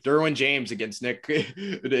 Derwin James against Nick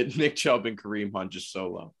Chubb and Kareem Hunt just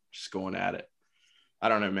solo, just going at it. I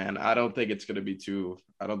don't know, man. I don't think it's going to be too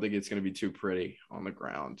pretty on the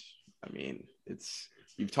ground. I mean,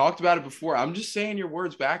 you've talked about it before. I'm just saying your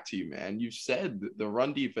words back to you, man. You said the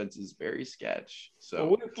run defense is very sketch. So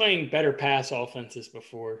we were playing better pass offenses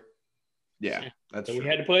before. Yeah, that's so true. We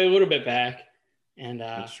had to play a little bit back, and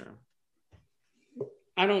that's true.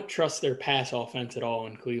 I don't trust their pass offense at all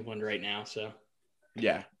in Cleveland right now. So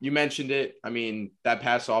yeah, you mentioned it. I mean, that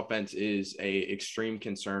pass offense is a extreme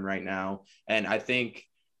concern right now, and I think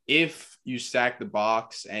if you stack the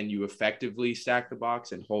box and you effectively stack the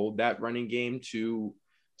box and hold that running game to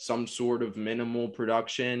some sort of minimal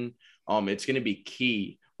production, it's going to be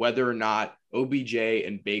key whether or not OBJ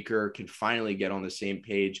and Baker can finally get on the same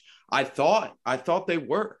page. I thought they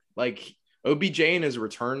were. Like, OBJ in his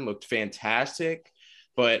return looked fantastic,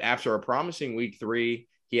 but after a promising week 3,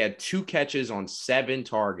 he had 2 catches on 7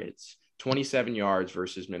 targets, 27 yards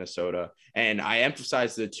versus Minnesota. And I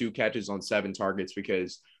emphasize the 2 catches on 7 targets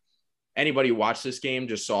because anybody who watched this game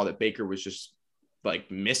just saw that Baker was just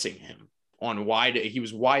like missing him he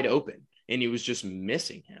was wide open and he was just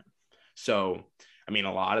missing him. So, I mean,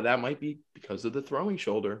 a lot of that might be because of the throwing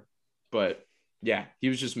shoulder, but yeah, he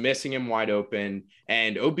was just missing him wide open.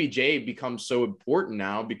 And OBJ becomes so important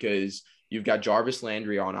now because you've got Jarvis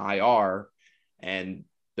Landry on IR and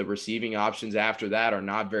the receiving options after that are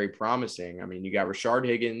not very promising. I mean, you got Rashard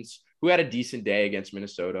Higgins, who had a decent day against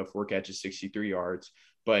Minnesota, 4 catches, 63 yards,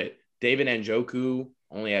 but David Njoku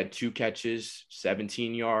only had 2 catches,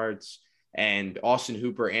 17 yards, and Austin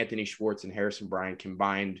Hooper, Anthony Schwartz, and Harrison Bryant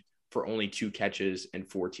combined for only 2 catches and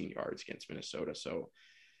 14 yards against Minnesota. So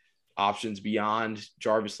options beyond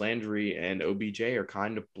Jarvis Landry and OBJ are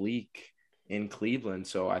kind of bleak in Cleveland.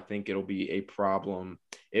 So I think it'll be a problem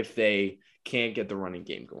if they can't get the running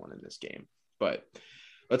game going in this game. But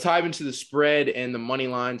let's dive into the spread and the money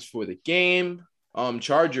lines for the game.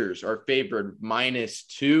 Chargers are favored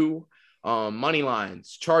 -2. Money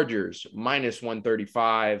lines, Chargers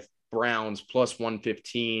 -135, Browns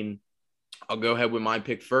 +115. I'll go ahead with my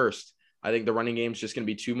pick first. I think the running game is just going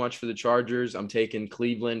to be too much for the Chargers. I'm taking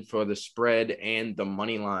Cleveland for the spread and the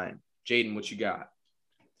money line. Jaden, what you got?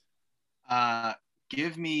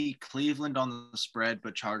 Give me Cleveland on the spread,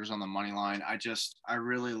 but Chargers on the money line. I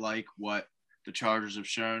really like what the Chargers have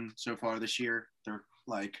shown so far this year. They're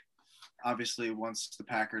like, obviously, once the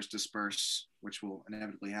Packers disperse, which will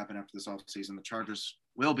inevitably happen after this offseason, the Chargers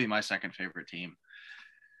will be my second favorite team.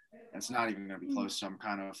 It's not even going to be close, so I'm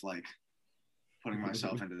kind of like putting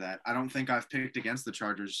myself into that. I don't think I've picked against the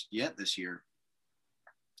Chargers yet this year.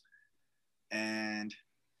 And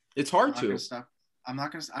it's hard to. I'm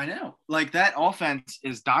not going to – I know. Like, that offense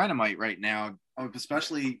is dynamite right now,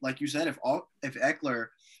 especially, like you said, if Eckler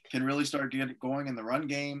can really start getting going in the run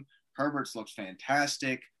game. Herbert's looks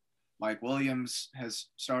fantastic. Mike Williams has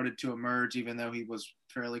started to emerge, even though he was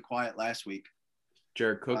fairly quiet last week.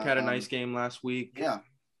 Jared Cook had a nice game last week. Yeah.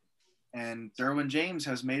 And Derwin James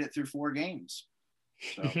has made it through 4 games.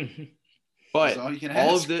 So, but all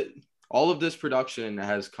all of this production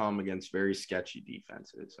has come against very sketchy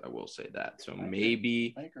defenses. I will say that. So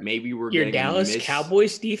maybe we're your getting Dallas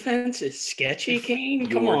Cowboys defense is sketchy, Kane.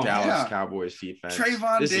 Come your on, Dallas Cowboys defense.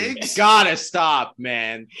 Trayvon Diggs. Gotta stop,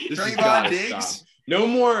 man. This has Trayvon gotta Diggs. stop. No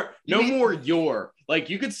more. Your like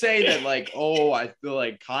you could say that like I feel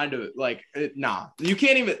like kind of like nah. You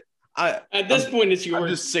can't even. At this point, it's your I'm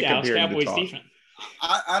just sick Dallas of hearing Cowboys the talk. defense.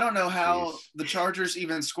 I don't know how Jeez. the Chargers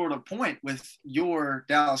even scored a point with your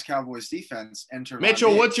Dallas Cowboys defense.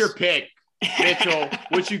 Mitchell, what's your pick? Mitchell,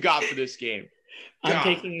 what you got for this game? I'm God.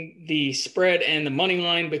 taking the spread and the money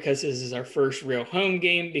line because this is our first real home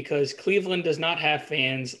game because Cleveland does not have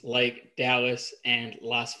fans like Dallas and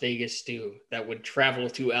Las Vegas do that would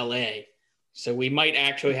travel to LA. So we might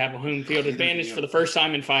actually have a home field advantage for the first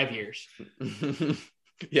time in 5 years.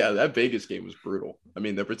 Yeah, that Vegas game was brutal. I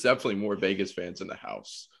mean, there was definitely more Vegas fans in the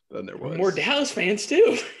house than there was. More Dallas fans,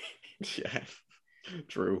 too. Yeah,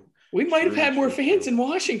 true. We might have had more fans in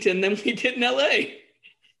Washington than we did in LA.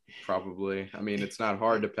 Probably. I mean, it's not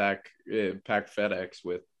hard to pack FedEx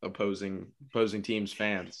with opposing teams'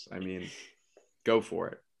 fans. I mean, go for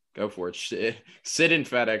it. Go for it. Sit at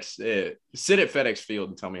FedEx Field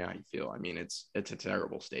and tell me how you feel. I mean, it's a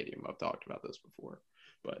terrible stadium. I've talked about this before,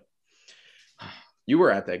 but you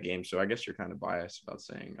were at that game, so I guess you're kind of biased about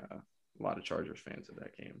saying a lot of Chargers fans at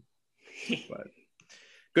that game. But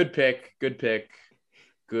good pick.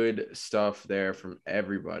 Good stuff there from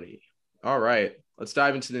everybody. All right, let's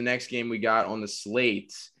dive into the next game we got on the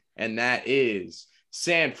slate, and that is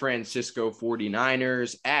San Francisco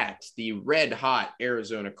 49ers at the red-hot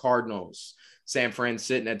Arizona Cardinals. San Fran's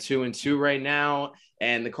sitting at 2-2 right now,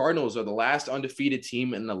 and the Cardinals are the last undefeated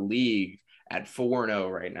team in the league at 4-0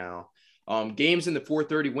 right now. Games in the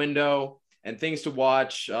 4:30 window and things to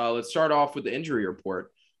watch. Let's start off with the injury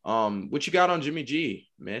report. What you got on Jimmy G,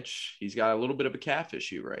 Mitch? He's got a little bit of a calf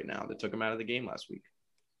issue right now that took him out of the game last week.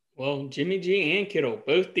 Well, Jimmy G and Kittle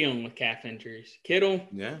both dealing with calf injuries. Kittle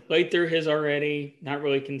played through his already, not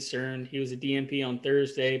really concerned. He was a DNP on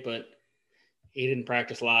Thursday, but he didn't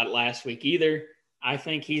practice a lot last week either. I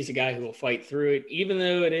think he's a guy who will fight through it, even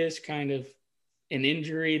though it is kind of an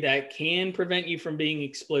injury that can prevent you from being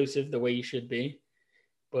explosive the way you should be.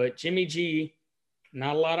 But Jimmy G,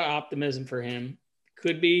 not a lot of optimism for him.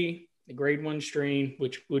 Could be a grade 1 strain,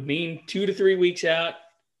 which would mean 2 to 3 weeks out,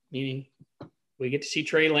 meaning we get to see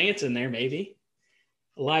Trey Lance in there maybe.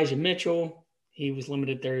 Elijah Mitchell, he was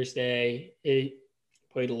limited Thursday. He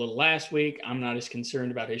played a little last week. I'm not as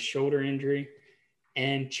concerned about his shoulder injury.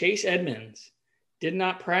 And Chase Edmonds did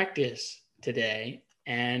not practice today,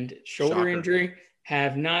 and shoulder injury,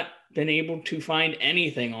 have not been able to find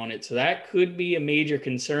anything on it. So that could be a major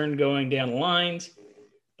concern going down the lines.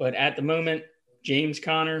 But at the moment, James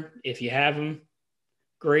Conner, if you have him,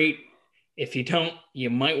 great. If you don't, you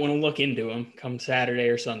might want to look into him come Saturday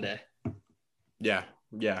or Sunday. Yeah.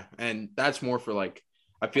 And that's more for like,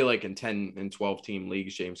 I feel like in 10 and 12 team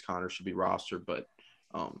leagues, James Conner should be rostered, but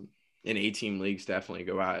in 8-team leagues, definitely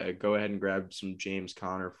go ahead and grab some James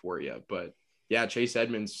Conner for you. But yeah, Chase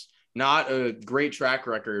Edmonds, not a great track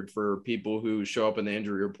record for people who show up in the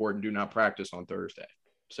injury report and do not practice on Thursday.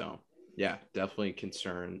 So yeah, definitely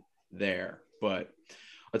concern there. But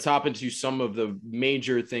let's hop into some of the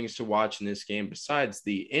major things to watch in this game besides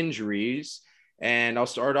the injuries. And I'll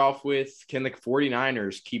start off with, can the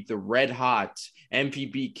 49ers keep the red-hot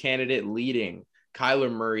MVP candidate leading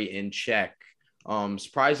Kyler Murray in check?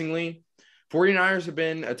 Surprisingly, 49ers have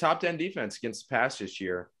been a top 10 defense against the pass this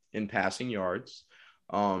year in passing yards.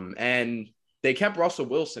 And they kept Russell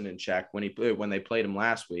Wilson in check when they played him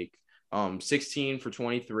last week. 16 for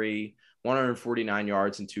 23, 149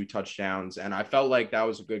 yards and 2 touchdowns. And I felt like that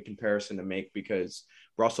was a good comparison to make because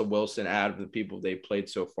Russell Wilson, out of the people they played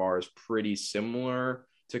so far, is pretty similar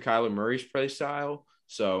to Kyler Murray's play style.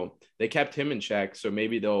 So they kept him in check. So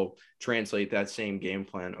maybe they'll translate that same game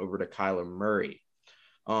plan over to Kyler Murray.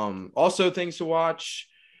 Also, things to watch.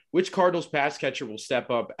 Which Cardinals pass catcher will step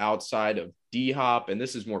up outside of D-Hop? And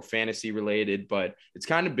this is more fantasy related, but it's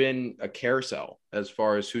kind of been a carousel as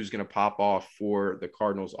far as who's going to pop off for the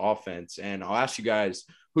Cardinals offense. And I'll ask you guys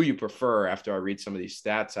who you prefer after I read some of these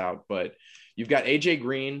stats out. But you've got AJ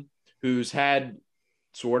Green, who's had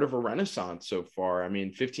sort of a renaissance so far. I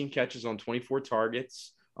mean, 15 catches on 24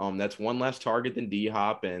 targets. That's one less target than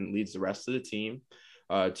D-Hop and leads the rest of the team.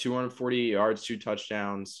 240 yards, 2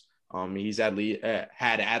 touchdowns. He's had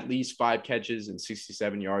at least 5 catches and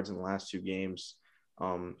 67 yards in the last 2 games.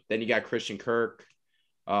 Then you got Christian Kirk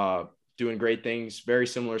doing great things. Very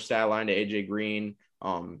similar stat line to AJ Green.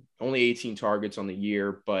 Only 18 targets on the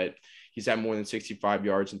year, but he's had more than 65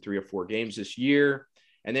 yards in 3 or 4 games this year.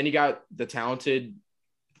 And then you got the talented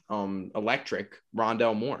electric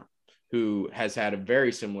Rondale Moore, who has had a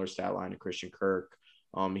very similar stat line to Christian Kirk.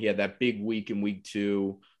 He had that big week in week 2,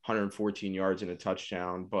 114 yards and a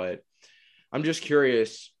touchdown. But I'm just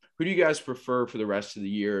curious, who do you guys prefer for the rest of the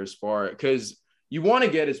year because you want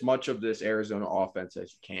to get as much of this Arizona offense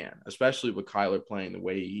as you can, especially with Kyler playing the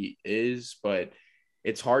way he is, but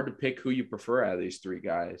it's hard to pick who you prefer out of these 3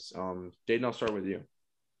 guys. Jaden, I'll start with you.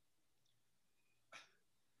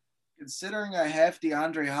 Considering I have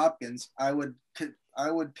DeAndre Hopkins, I would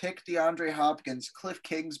pick DeAndre Hopkins. Cliff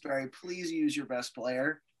Kingsbury, please use your best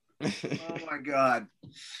player. Oh my God.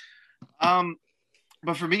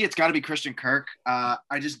 But for me, it's got to be Christian Kirk. I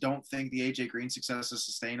just don't think the AJ Green success is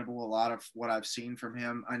sustainable. A lot of what I've seen from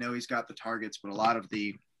him, I know he's got the targets, but a lot of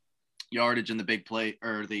the yardage and the big play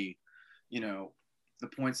or the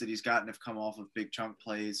points that he's gotten have come off of big chunk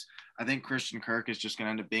plays. I think Christian Kirk is just going to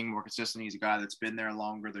end up being more consistent. He's a guy that's been there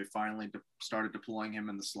longer. They finally started deploying him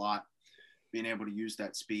in the slot, being able to use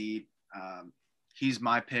that speed. He's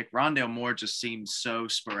my pick. Rondale Moore just seems so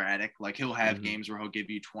sporadic. Like he'll have games where he'll give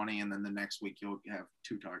you 20 and then the next week he'll have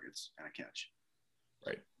 2 targets and a catch.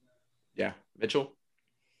 Right. Yeah. Mitchell?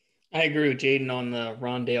 I agree with Jaden on the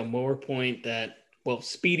Rondale Moore point that,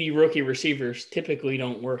 speedy rookie receivers typically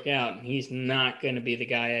don't work out, and he's not going to be the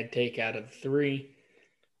guy I'd take out of the 3.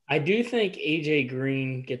 I do think AJ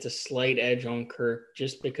Green gets a slight edge on Kirk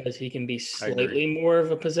just because he can be slightly more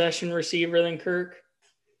of a possession receiver than Kirk.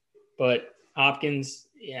 But Hopkins,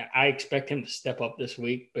 I expect him to step up this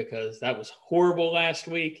week because that was horrible last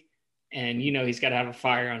week. And, he's got to have a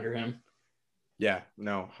fire under him. Yeah,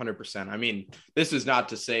 no, 100%. I mean, this is not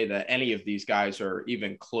to say that any of these guys are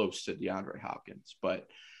even close to DeAndre Hopkins. But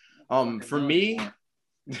for me,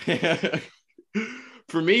 I'm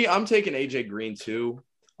taking AJ Green too.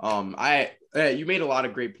 You made a lot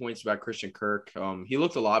of great points about Christian Kirk. He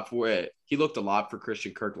looked a lot for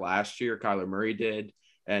Christian Kirk last year. Kyler Murray did.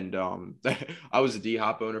 And I was a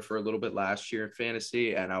D-Hop owner for a little bit last year in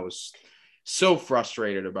fantasy, and I was so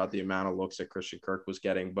frustrated about the amount of looks that Christian Kirk was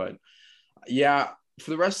getting. But, yeah,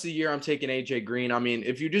 for the rest of the year, I'm taking A.J. Green. I mean,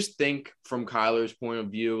 if you just think from Kyler's point of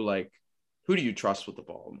view, like, who do you trust with the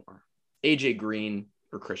ball more, A.J. Green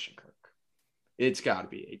or Christian Kirk? It's got to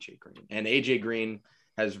be A.J. Green. And A.J. Green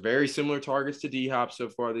has very similar targets to D-Hop so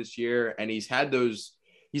far this year, and he's had those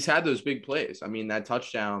big plays. I mean, that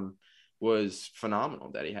touchdown was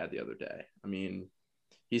phenomenal that he had the other day. I mean,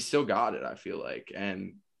 he's still got it, I feel like.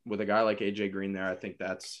 And with a guy like AJ Green there, I think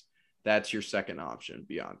that's your second option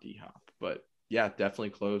beyond D-Hop. But yeah,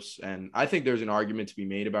 definitely close. And I think there's an argument to be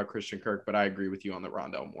made about Christian Kirk, but I agree with you on the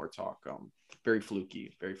Rondale Moore talk. Very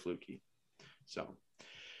fluky. So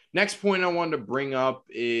next point I wanted to bring up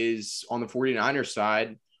is on the 49ers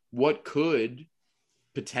side, what could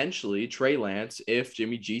potentially Trey Lance, if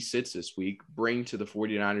Jimmy G sits this week, bring to the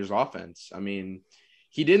 49ers offense? I mean,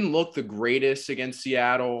 he didn't look the greatest against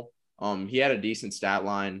Seattle. He had a decent stat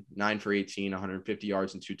line, 9 for 18, 150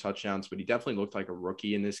 yards and 2 touchdowns, but he definitely looked like a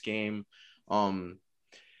rookie in this game. What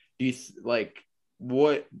do you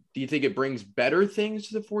think it brings better things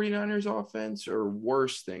to the 49ers offense or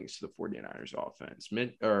worse things to the 49ers offense?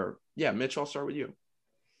 Mitch, I'll start with you.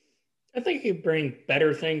 I think it brings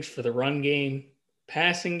better things for the run game.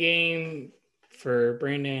 Passing game for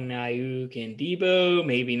Brandon Ayuk and Debo,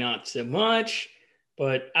 maybe not so much,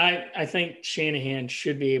 but I think Shanahan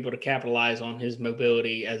should be able to capitalize on his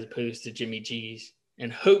mobility as opposed to Jimmy G's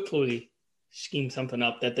and hopefully scheme something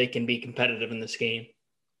up that they can be competitive in this game.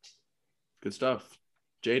 Good stuff.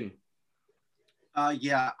 Jaden. I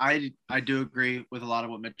do agree with a lot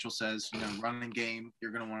of what Mitchell says. Running game,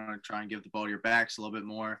 you're going to want to try and give the ball to your backs a little bit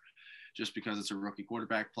more, just because it's a rookie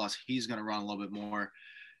quarterback. Plus, he's going to run a little bit more.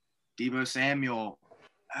 Deebo Samuel,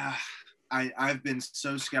 I've been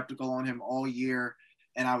so skeptical on him all year,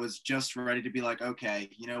 and I was just ready to be like, okay,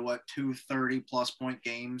 you know what, 2 30-plus point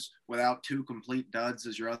games without 2 complete duds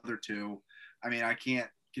as your other 2. I mean, I can't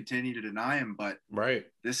continue to deny him, but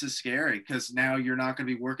This is scary because now you're not going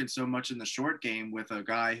to be working so much in the short game with a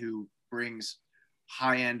guy who brings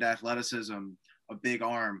high-end athleticism, a big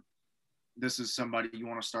arm. This is somebody you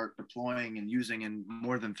want to start deploying and using in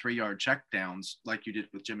more than 3-yard checkdowns like you did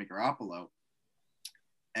with Jimmy Garoppolo.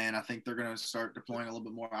 And I think they're going to start deploying a little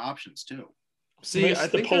bit more options too. See, I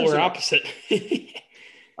think the polar opposite.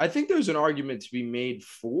 I think there's an argument to be made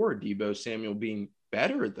for Deebo Samuel being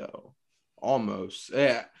better though. Almost.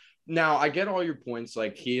 Yeah. Now I get all your points.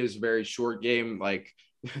 Like he is very short game. Like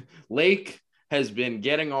Lake has been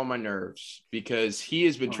getting on my nerves because he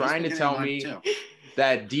has been trying to tell me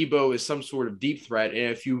that Deebo is some sort of deep threat. And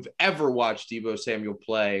if you've ever watched Deebo Samuel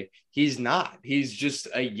play, he's not. He's just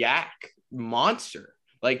a yak monster.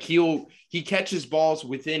 Like he catches balls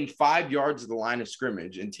within 5 yards of the line of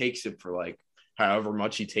scrimmage and takes it for like however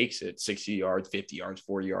much he takes it, 60 yards, 50 yards,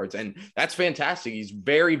 40 yards. And that's fantastic. He's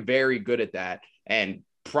very, very good at that and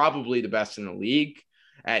probably the best in the league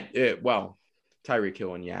at it. Well, Tyreek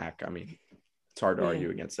Hill and Yak. I mean, it's hard to argue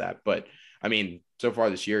against that. But I mean, so far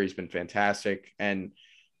this year, he's been fantastic.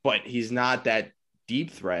 But he's not that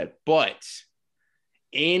deep threat. But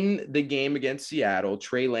in the game against Seattle,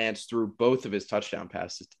 Trey Lance threw both of his touchdown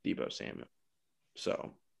passes to Deebo Samuel.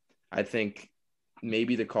 So I think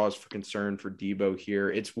maybe the cause for concern for Deebo here,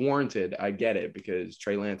 it's warranted. I get it because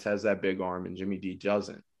Trey Lance has that big arm and Jimmy D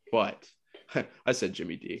doesn't. But I said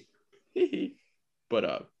Jimmy D.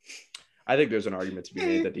 But I think there's an argument to be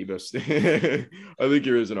made that I think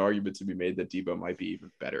there is an argument to be made that Deebo might be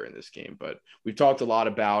even better in this game. But we've talked a lot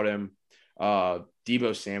about him.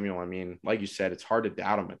 Deebo Samuel, I mean, like you said, it's hard to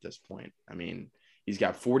doubt him at this point. I mean, he's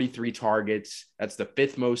got 43 targets. That's the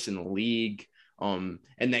 5th most in the league. And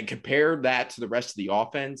then compare that to the rest of the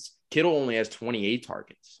offense. Kittle only has 28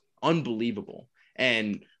 targets. Unbelievable.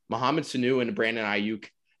 And Mohamed Sanu and Brandon Ayuk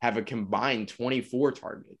have a combined 24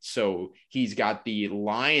 targets. So he's got the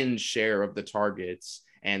lion's share of the targets,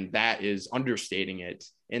 and that is understating it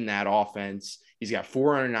in that offense. He's got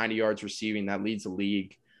 490 yards receiving. That leads the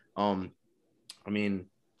league. I mean,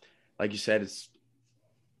 like you said, it's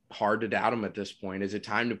hard to doubt him at this point. Is it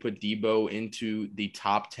time to put Deebo into the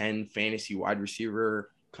top 10 fantasy wide receiver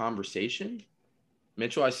conversation?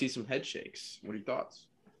 Mitchell, I see some head shakes. What are your thoughts?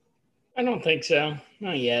 I don't think so.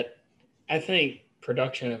 Not yet. I think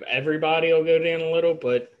production of everybody will go down a little,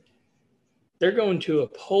 but they're going to a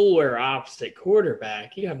polar opposite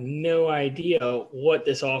quarterback. You have no idea what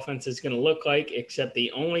this offense is going to look like, except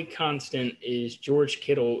the only constant is George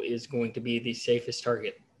Kittle is going to be the safest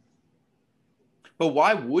target. But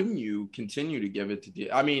why wouldn't you continue to give it to Deebo?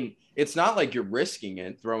 I mean, it's not like you're risking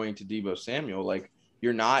it throwing to Deebo Samuel. Like,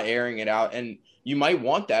 you're not airing it out. And you might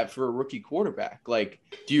want that for a rookie quarterback. Like,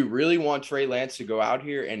 do you really want Trey Lance to go out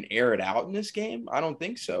here and air it out in this game? I don't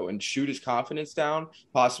think so. And shoot his confidence down,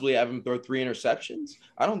 possibly have him throw 3 interceptions?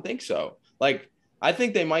 I don't think so. Like, I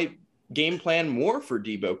think they might game plan more for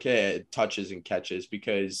Deebo touches and catches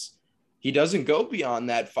because he doesn't go beyond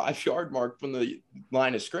that 5-yard mark from the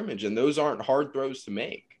line of scrimmage, and those aren't hard throws to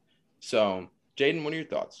make. So, Jaden, what are your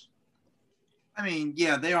thoughts? I mean,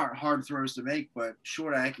 yeah, they aren't hard throws to make, but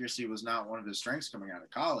short accuracy was not one of his strengths coming out of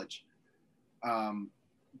college.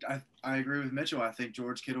 I agree with Mitchell. I think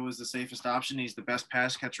George Kittle is the safest option. He's the best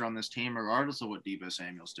pass catcher on this team, regardless of what Deebo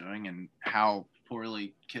Samuel's doing and how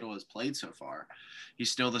poorly Kittle has played so far.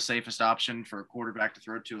 He's still the safest option for a quarterback to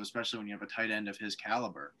throw to, especially when you have a tight end of his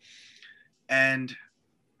caliber. And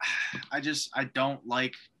I didn't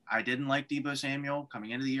like Deebo Samuel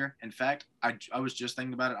coming into the year. In fact, I was just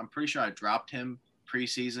thinking about it. I'm pretty sure I dropped him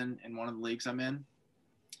preseason in one of the leagues I'm in.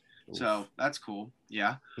 Oof. So that's cool.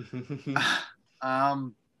 Yeah.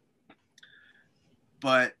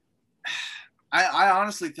 But I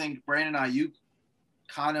honestly think Brandon Ayuk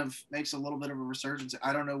kind of makes a little bit of a resurgence.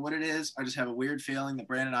 I don't know what it is. I just have a weird feeling that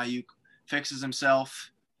Brandon Ayuk fixes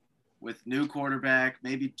himself with new quarterback.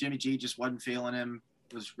 Maybe Jimmy G just wasn't feeling him,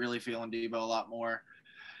 was really feeling Deebo a lot more.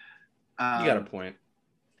 You got a point.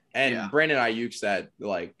 And yeah. Brandon Ayuk's that,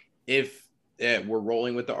 like, if we're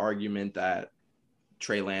rolling with the argument that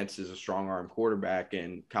Trey Lance is a strong arm quarterback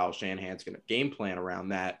and Kyle Shanahan's going to game plan around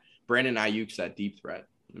that, Brandon Ayuk's that deep threat.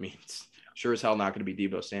 I mean, it's sure as hell not going to be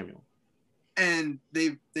Deebo Samuel. And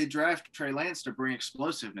they draft Trey Lance to bring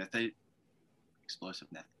explosiveness.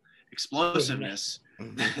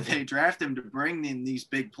 They draft him to bring in these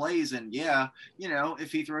big plays, and yeah, you know,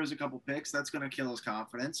 if he throws a couple picks, that's going to kill his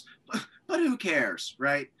confidence. But who cares,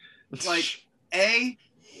 right? Like, A,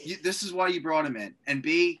 this is why you brought him in, and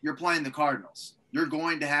B, you're playing the Cardinals. You're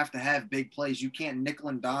going to have big plays. You can't nickel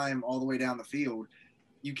and dime all the way down the field.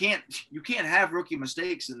 You can't have rookie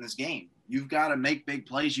mistakes in this game. You've got to make big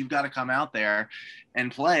plays. You've got to come out there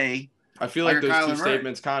and play. I feel like those two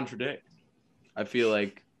statements contradict. I feel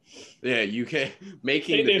like, yeah, you can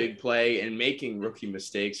making the big play and making rookie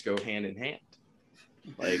mistakes go hand in hand.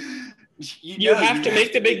 Like, you have to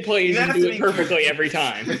make the big plays and do it perfectly every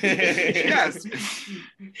time. Yes,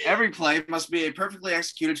 every play must be a perfectly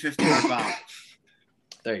executed 50-yard bomb.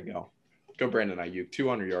 There you go. Go Brandon Ayuk.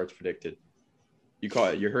 200 yards predicted. You call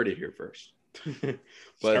it. You heard it here first.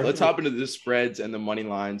 But let's hop into the spreads and the money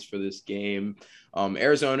lines for this game.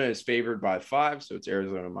 Arizona is favored by 5, so it's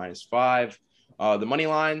Arizona -5. The money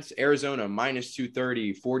lines, Arizona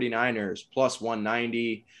 -230, 49ers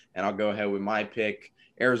 +190. And I'll go ahead with my pick.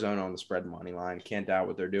 Arizona on the spread money line. Can't doubt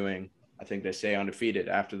what they're doing. I think they stay undefeated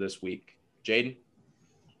after this week. Jaden?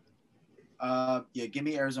 Give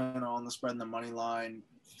me Arizona on the spread and the money line.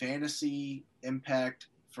 Fantasy impact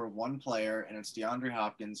for one player, and it's DeAndre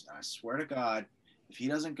Hopkins. I swear to God, if he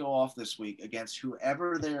doesn't go off this week against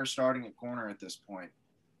whoever they are starting at corner at this point,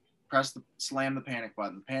 slam the panic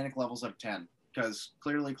button. The panic level's at 10, because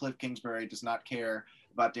clearly Cliff Kingsbury does not care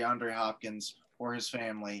about DeAndre Hopkins or his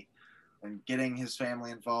family and getting his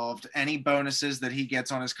family involved. Any bonuses that he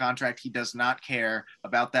gets on his contract, he does not care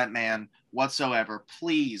about that man whatsoever.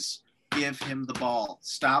 Please give him the ball.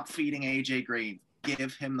 Stop feeding AJ Green.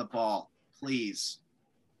 Give him the ball, please.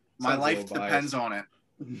 My life depends on it.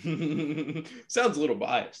 Sounds a little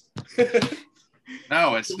biased.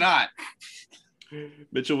 No, it's not.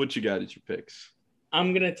 Mitchell, what you got at your picks?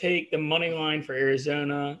 I'm going to take the money line for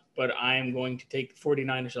Arizona, but I am going to take the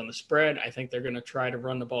 49ers on the spread. I think they're going to try to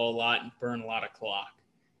run the ball a lot and burn a lot of clock,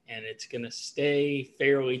 and it's going to stay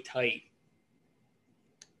fairly tight.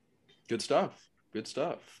 Good stuff. Good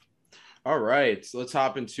stuff. All right, so let's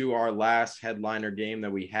hop into our last headliner game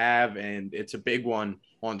that we have, and it's a big one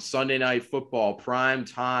on Sunday Night Football, prime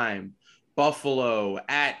time. Buffalo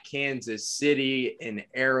at Kansas City in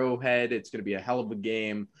Arrowhead. It's going to be a hell of a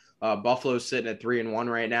game. Buffalo's sitting at 3-1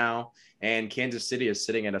 right now, and Kansas City is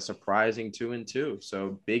sitting at a surprising 2-2.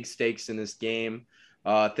 So big stakes in this game.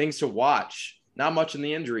 Things to watch. Not much on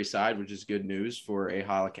the injury side, which is good news for a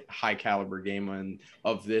high caliber game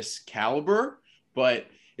of this caliber, but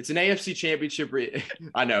it's an AFC championship.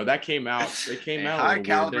 I know that came out. It came out a high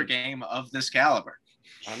caliber weird. Game of this caliber.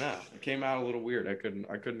 I know it came out a little weird. I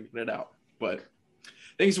couldn't get it out. But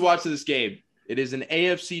things to watch to this game. It is an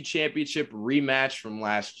AFC championship rematch from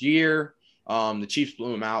last year. The Chiefs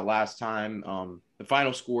blew them out last time. The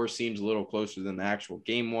final score seems a little closer than the actual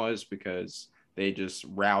game was because they just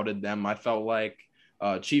routed them. I felt like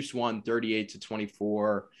Chiefs won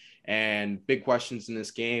 38-24. And big questions in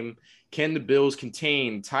this game. Can the Bills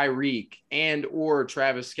contain Tyreek and or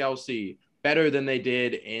Travis Kelce better than they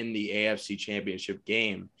did in the AFC Championship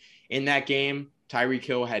game? In that game, Tyreek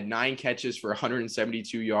Hill had 9 catches for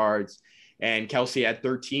 172 yards, and Kelce had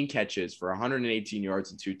 13 catches for 118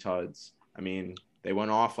 yards and 2 tuds. I mean, they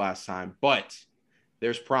went off last time, but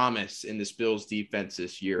there's promise in this Bills defense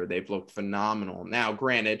this year. They've looked phenomenal. Now,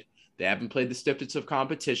 granted, they haven't played the stiffest of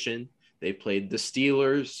competition. They played the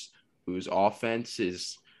Steelers, whose offense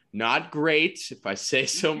is not great, if I say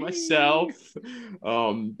so myself.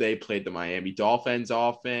 They played the Miami Dolphins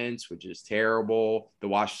offense, which is terrible. The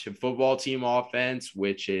Washington football team offense,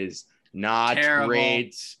 which is not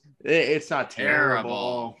great. It's not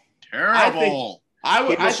terrible. Terrible.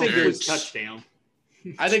 I think there's touchdown.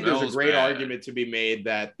 I think there's a Smells great bad. argument to be made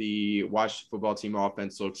that the Washington football team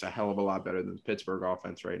offense looks a hell of a lot better than the Pittsburgh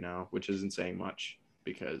offense right now, which isn't saying much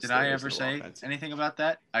because Did I ever say anything about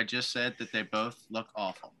that? I just said that they both look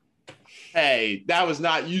awful. Hey, that was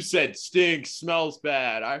not, you said stinks, smells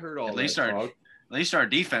bad. I heard all At that least talk. our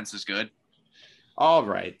defense is good. All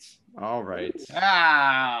right.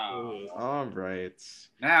 Ah. All right.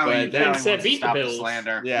 Now But you then really said want to beat the stop the Bills.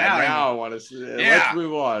 slander. Yeah, now I want to let's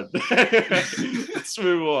move on. Let's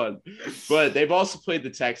move on. But they've also played the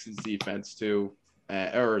Texans defense too,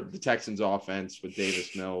 or the Texans offense with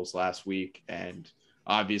Davis Mills last week, and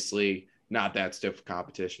obviously not that stiff of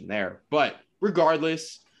competition there. But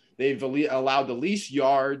regardless, they've allowed the least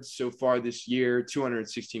yards so far this year,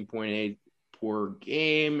 216.8 per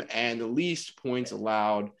game, and the least points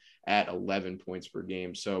allowed at 11 points per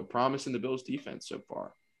game. So promise in the Bills defense so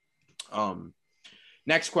far.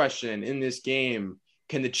 Next question in this game,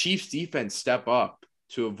 can the Chiefs defense step up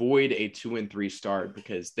to avoid a 2-3 start?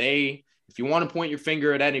 Because if you want to point your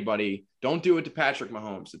finger at anybody, don't do it to Patrick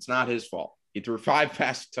Mahomes. It's not his fault. He threw 5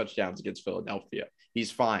 passing touchdowns against Philadelphia.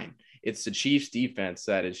 He's fine. It's the Chiefs defense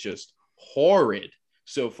that is just horrid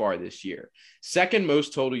so far this year. Second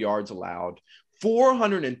most total yards allowed,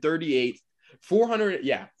 438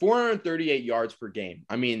 yards per game.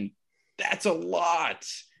 I mean, that's a lot.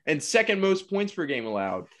 And second most points per game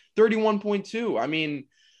allowed, 31.2. I mean,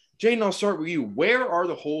 Jaden, I'll start with you. Where are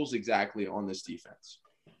the holes exactly on this defense?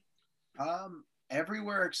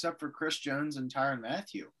 Everywhere except for Chris Jones and Tyrann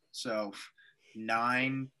Mathieu. So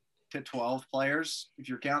 9 to 12 players, if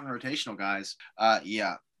you're counting rotational guys.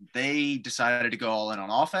 They decided to go all in on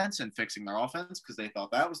offense and fixing their offense because they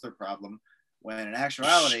thought that was their problem, when in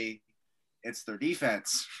actuality, it's their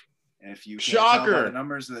defense. And if you can't tell by the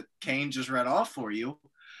numbers that Kane just read off for you,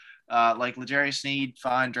 like L'Jarius Sneed,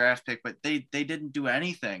 fine draft pick, but they didn't do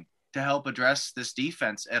anything to help address this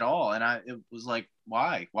defense at all. And it was like,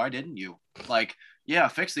 why? Why didn't you? Like, yeah,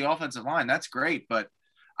 fix the offensive line. That's great, but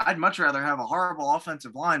I'd much rather have a horrible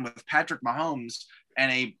offensive line with Patrick Mahomes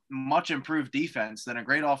and a much improved defense than a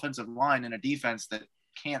great offensive line and a defense that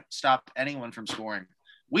can't stop anyone from scoring.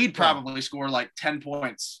 We'd probably score like 10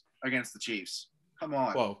 points against the Chiefs. Come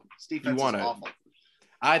on. Well, this defense is awful.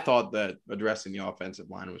 I thought that addressing the offensive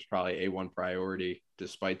line was probably A1 priority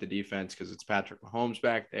despite the defense because it's Patrick Mahomes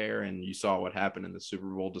back there, and you saw what happened in the Super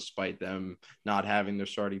Bowl despite them not having their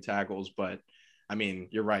starting tackles. But, I mean,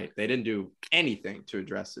 you're right. They didn't do anything to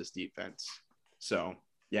address this defense. So,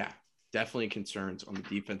 yeah, definitely concerns on the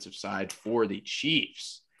defensive side for the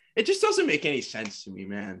Chiefs. It just doesn't make any sense to me,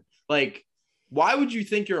 man. Like, why would you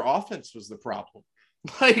think your offense was the problem?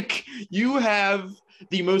 Like, you have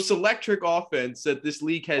the most electric offense that this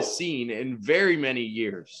league has seen in very many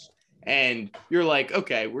years. And you're like,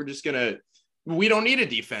 okay, we don't need a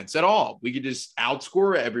defense at all. We could just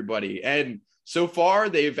outscore everybody. And so far,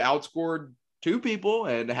 they've outscored two people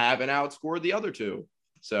and haven't outscored the other two.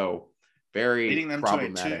 So, very beating them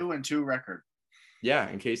problematic. To a 2-2 record. Yeah,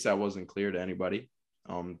 in case that wasn't clear to anybody,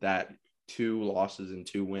 that 2 losses and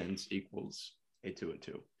 2 wins equals a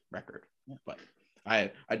 2-2 record. But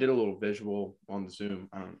I did a little visual on the Zoom.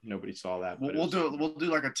 Nobody saw that. But We'll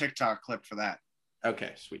do like a TikTok clip for that.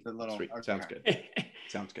 Okay, sweet. Okay. Sounds good.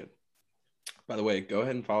 Sounds good. By the way, go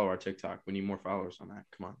ahead and follow our TikTok. We need more followers on that.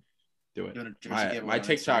 Come on, do it. My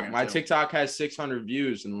TikTok has 600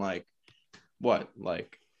 views and like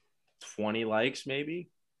 20 likes,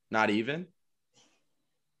 maybe. Not even.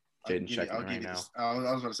 Jaden checking right now. I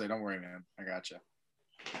was about to say, don't worry, man. I gotcha.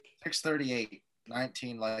 638,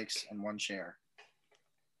 19 likes and 1 share.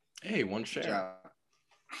 Hey, 1 share.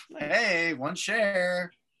 Nice. Hey, 1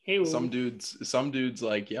 share. Hey, some dudes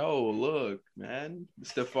like, yo, look, man,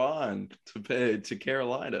 Stephon to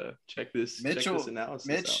Carolina. Check this analysis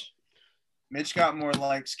out. Mitch got more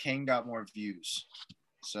likes. Kane got more views.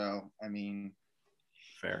 So, I mean,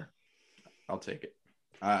 fair. I'll take it.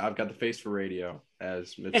 I've got the face for radio,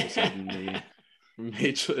 as Mitchell said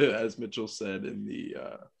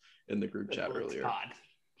in the group chat earlier.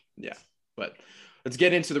 Yeah, but let's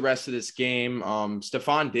get into the rest of this game.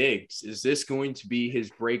 Stephon Diggs, is this going to be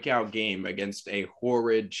his breakout game against a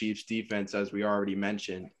horrid Chiefs defense, as we already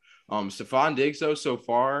mentioned? Stephon Diggs, though, so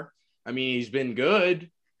far, I mean, he's been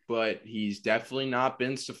good, but he's definitely not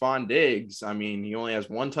been Stephon Diggs. I mean, he only has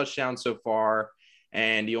 1 touchdown so far,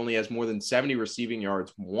 and he only has more than 70 receiving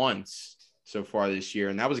yards once so far this year,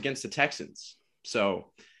 and that was against the Texans.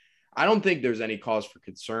 So I don't think there's any cause for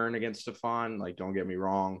concern against Stephon. Like, don't get me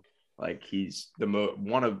wrong. Like, he's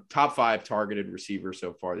one of top 5 targeted receivers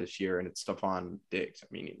so far this year, and it's Stephon Diggs. I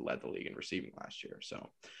mean, he led the league in receiving last year. So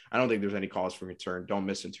I don't think there's any cause for concern. Don't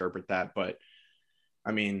misinterpret that. But,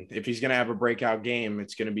 I mean, if he's going to have a breakout game,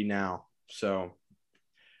 it's going to be now. So,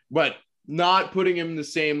 but not putting him in the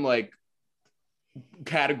same, like,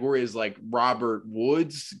 category as, like, Robert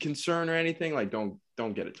Woods concern or anything. Like, don't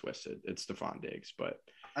get it twisted. It's Stephon Diggs. But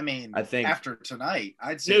I mean, I think after tonight,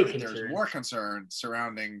 I'd say there's more concern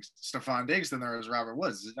surrounding Stephon Diggs than there is Robert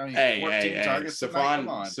Woods. I mean, 14 targets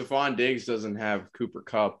Stephon Diggs doesn't have Cooper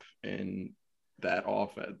Kupp in that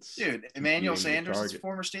offense. Dude, Emmanuel Sanders is a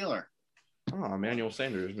former Steeler. Oh, Emmanuel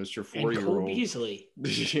Sanders, Mr. 4-year-old. Cole Beasley.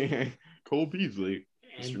 Cole Beasley.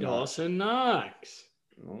 And Dawson Knox.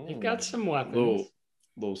 They've got some weapons.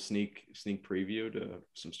 Little sneak preview to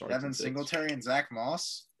some starts. Devin Singletary and Zach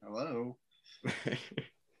Moss. Hello.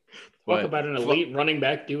 Talk about an elite running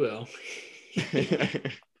back duo.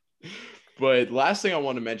 But last thing I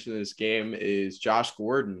want to mention in this game is Josh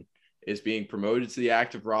Gordon is being promoted to the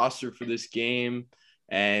active roster for this game.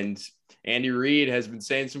 And Andy Reid has been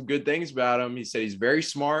saying some good things about him. He said he's very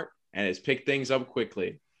smart and has picked things up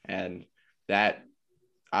quickly. And that,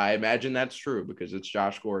 I imagine that's true because it's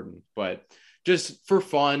Josh Gordon. But just for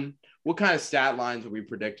fun, what kind of stat lines are we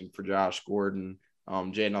predicting for Josh Gordon?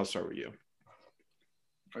 Jaden, I'll start with you.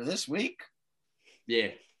 For this week?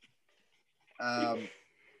 Yeah.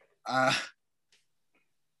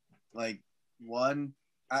 Like one,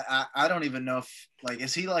 I don't even know if, like,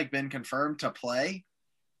 is he like been confirmed to play?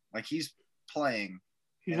 Like, he's playing.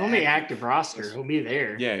 He's on the active roster. He'll be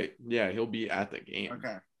there. Yeah, he'll be at the game.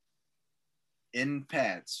 Okay. In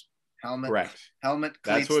pads, helmet. Correct. Helmet.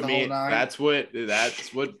 Cleats, that's what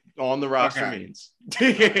That's what on the roster means.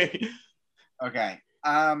 Okay.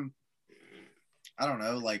 I don't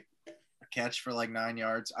know, like a catch for like 9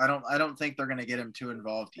 yards. I don't think they're gonna get him too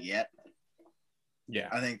involved yet. Yeah.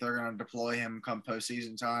 I think they're gonna deploy him come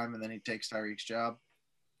postseason time, and then he takes Tyreek's job.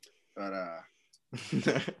 But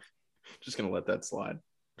just gonna let that slide.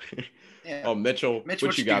 Yeah. Oh, Mitch,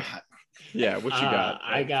 what you got? Yeah, what you got?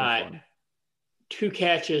 I got 2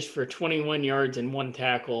 catches for 21 yards and 1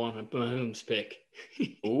 tackle on a Mahomes pick.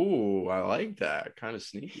 Ooh, I like that. Kind of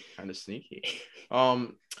sneaky.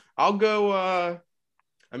 I'll go.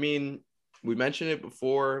 I mean, we mentioned it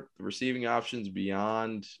before, the receiving options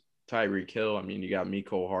beyond Tyreek Hill. I mean, you got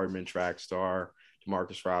Mecole Hardman, track star,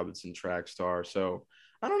 Demarcus Robinson, track star. So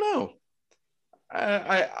I don't know.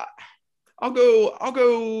 I'll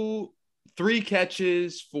go 3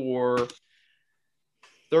 catches for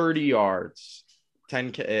 30 yards.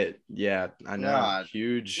 10K. Yeah, I know. God.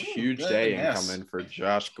 Huge Goodness. day incoming for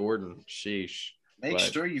Josh Gordon. Sheesh. Make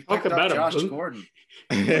sure you Talk picked up about a Josh boom. Gordon.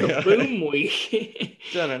 Boom week.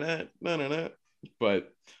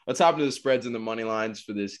 But let's hop into the spreads and the money lines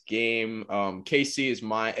for this game. KC is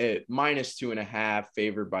minus 2.5,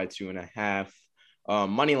 favored by 2.5.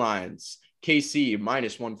 Money lines: KC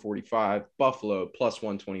minus 145, Buffalo plus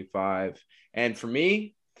 125. And for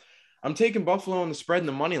me, I'm taking Buffalo on the spread and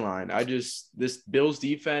the money line. This Bills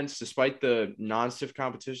defense, despite the non-stiff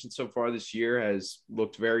competition so far this year, has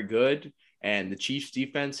looked very good. And the Chiefs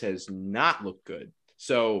defense has not looked good.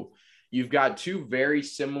 So you've got 2 very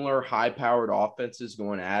similar high-powered offenses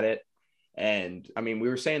going at it. And, I mean, we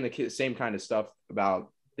were saying the same kind of stuff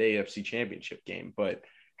about the AFC Championship game, but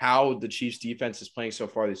how the Chiefs defense is playing so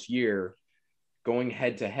far this year, going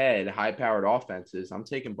head-to-head, high-powered offenses, I'm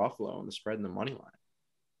taking Buffalo on the spread and the money line.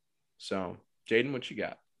 So, Jaden, what you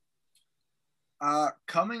got?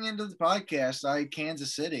 Coming into the podcast, I had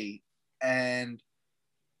Kansas City, and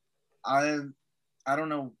I don't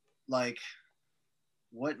know, like,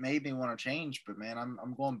 what made me want to change, but man,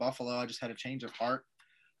 I'm going Buffalo. I just had a change of heart.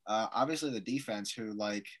 Obviously the defense, who,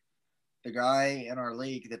 like, the guy in our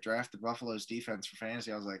league that drafted Buffalo's defense for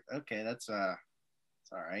fantasy, I was like, okay, that's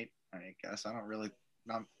it's all right. I guess not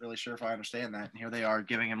really sure if I understand that. And here they are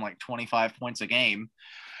giving him like 25 points a game.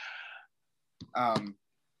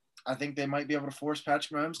 I think they might be able to force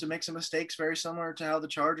Patrick Mahomes to make some mistakes very similar to how the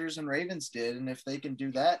Chargers and Ravens did. And if they can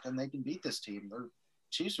do that, then they can beat this team. Their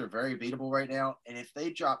Chiefs are very beatable right now. And if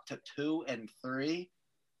they drop to 2-3,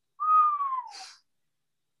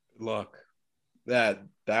 Look, that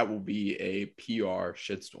will be a PR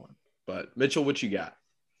shitstorm. But Mitchell, what you got?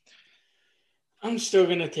 I'm still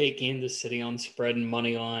going to take Kansas City on spread and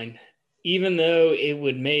money line, even though it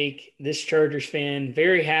would make this Chargers fan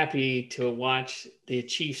very happy to watch the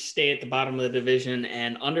Chiefs stay at the bottom of the division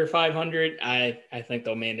and under 500. I think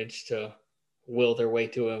they'll manage to will their way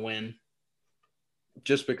to a win.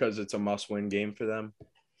 Just because it's a must-win game for them?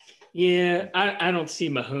 Yeah, I don't see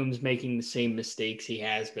Mahomes making the same mistakes he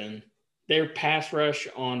has been. Their pass rush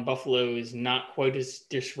on Buffalo is not quite as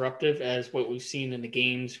disruptive as what we've seen in the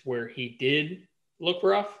games where he did look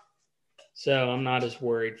rough. So I'm not as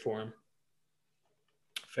worried for him.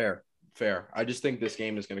 Fair. I just think this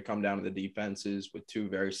game is going to come down to the defenses with 2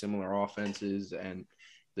 very similar offenses, and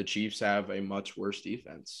the Chiefs have a much worse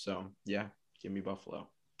defense. So, yeah, give me Buffalo.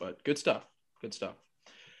 But good stuff.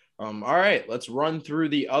 All right, let's run through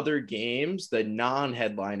the other games, the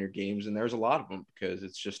non-headliner games, and there's a lot of them because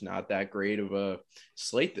it's just not that great of a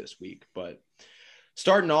slate this week. But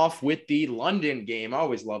starting off with the London game. I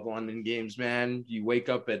always love London games, man. You wake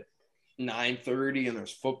up at 9:30 and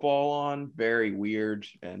there's football on. Very weird,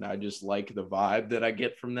 and I just like the vibe that I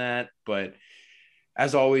get from that. But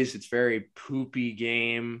as always, it's very poopy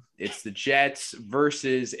game. It's the Jets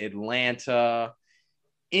versus Atlanta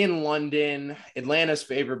in London. Atlanta's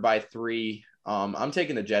favored by 3. I'm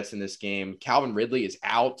taking the Jets in this game. Calvin Ridley is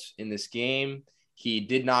out in this game. He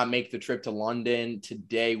did not make the trip to London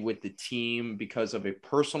today with the team because of a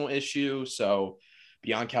personal issue. So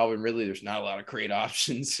beyond Calvin Ridley, there's not a lot of great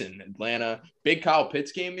options in Atlanta. Big Kyle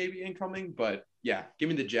Pitts game maybe incoming, but yeah, give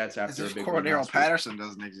me the Jets after a big Cordero Patterson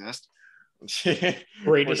doesn't exist.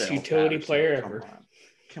 Greatest utility player ever.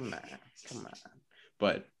 Come on.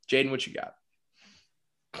 But Jaden, what you got?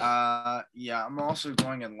 Yeah, I'm also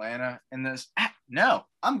going Atlanta in this. No,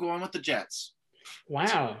 I'm going with the Jets.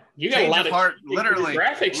 Wow, you got Change a lot of heart, of literally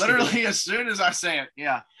graphics. as soon as I say it.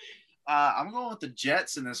 Yeah, I'm going with the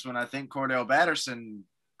Jets in this one. I think Cordell Patterson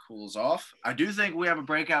cools off. I do think we have a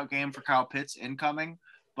breakout game for Kyle Pitts incoming,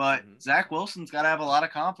 but Zach Wilson's got to have a lot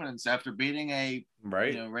of confidence after beating a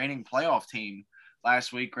reigning playoff team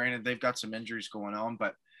last week. Granted, they've got some injuries going on,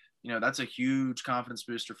 but that's a huge confidence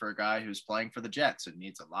booster for a guy who's playing for the Jets and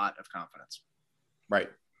needs a lot of confidence. Right.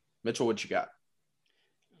 Mitchell, what you got?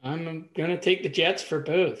 I'm going to take the Jets for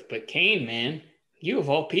both. But Kane, man, you of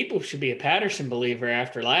all people should be a Patterson believer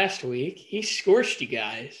after last week. He scorched you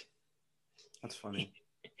guys. That's funny.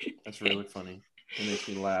 That's really funny. It makes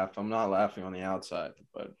me laugh. I'm not laughing on the outside,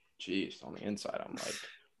 but geez, on the inside, I'm like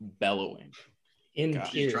bellowing. In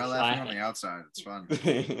tears. Try laughing on the outside. It's fun.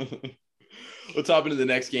 Let's hop into the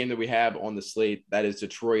next game that we have on the slate. That is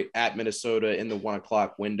Detroit at Minnesota in the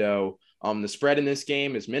 1:00 window. The spread in this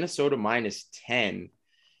game is Minnesota -10.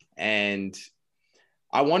 And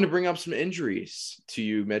I want to bring up some injuries to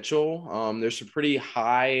you, Mitchell. There's some pretty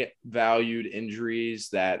high valued injuries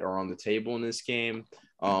that are on the table in this game.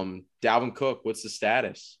 Dalvin Cook, what's the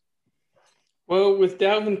status? Well, with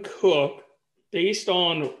Dalvin Cook, based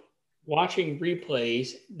on watching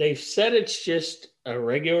replays, they've said it's just a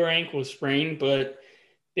regular ankle sprain, but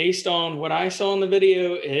based on what I saw in the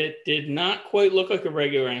video, it did not quite look like a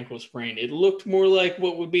regular ankle sprain. It looked more like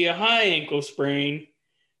what would be a high ankle sprain,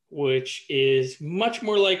 which is much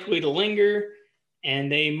more likely to linger,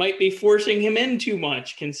 and they might be forcing him in too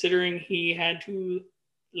much, considering he had to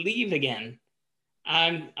leave again.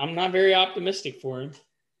 I'm not very optimistic for him,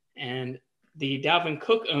 and the Dalvin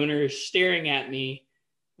Cook owner is staring at me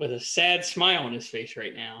with a sad smile on his face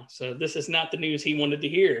right now. So this is not the news he wanted to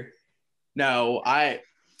hear. No,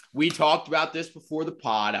 we talked about this before the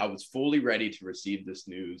pod. I was fully ready to receive this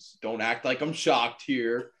news. Don't act like I'm shocked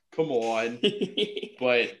here. Come on.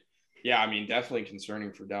 But yeah, I mean, definitely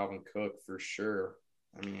concerning for Dalvin Cook for sure.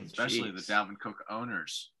 I mean, especially the Dalvin Cook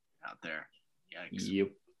owners out there. Yikes.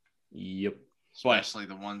 Yep. Especially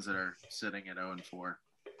the ones that are sitting at 0-4.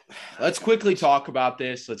 Let's quickly talk about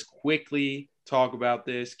this.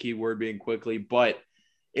 Keyword being quickly, but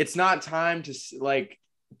it's not time to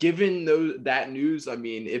given that news. I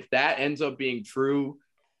mean, if that ends up being true,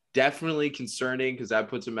 definitely concerning because that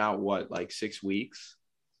puts him out 6 weeks.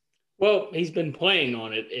 Well, he's been playing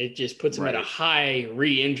on it. It just puts him at a high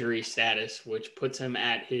re-injury status, which puts him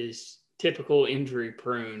at his typical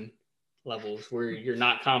injury-prone levels where you're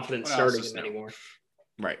not confident starting him anymore.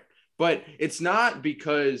 Right. But it's not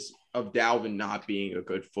because of Dalvin not being a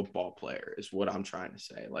good football player is what I'm trying to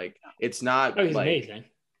say. It's not he's amazing.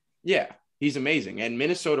 Yeah, he's amazing. And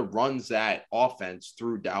Minnesota runs that offense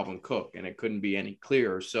through Dalvin Cook, and it couldn't be any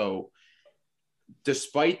clearer. So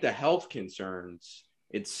despite the health concerns,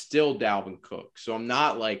 it's still Dalvin Cook. So I'm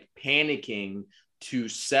not panicking to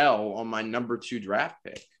sell on my number 2 draft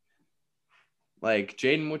pick.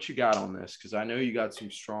 Jaden, what you got on this? Because I know you got some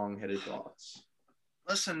strong-headed thoughts.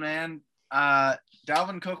 Listen, man,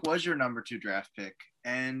 Dalvin Cook was your number 2 draft pick.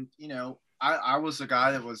 And, I was the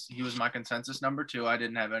guy he was my consensus number 2. I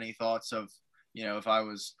didn't have any thoughts of, if I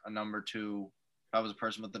was a number 2, if I was a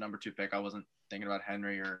person with the number 2 pick, I wasn't thinking about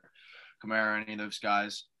Henry or Kamara or any of those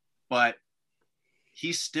guys. But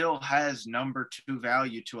he still has number 2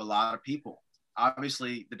 value to a lot of people.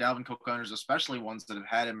 Obviously, the Dalvin Cook owners, especially ones that have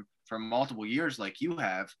had him for multiple years like you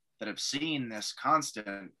have, that have seen this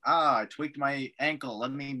constant, I tweaked my ankle,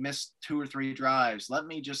 let me miss 2 or 3 drives, let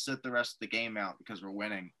me just sit the rest of the game out because we're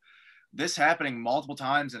winning. This happening multiple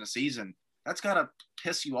times in a season, that's got to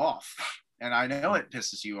piss you off. And I know it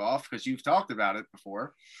pisses you off because you've talked about it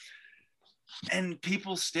before. And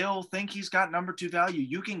people still think he's got number 2 value.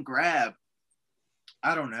 You can grab,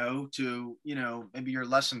 I don't know, to, maybe you're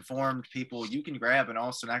less informed people, you can grab an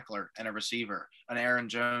Austin Eckler and a receiver, an Aaron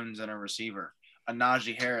Jones and a receiver, a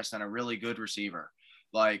Najee Harris and a really good receiver.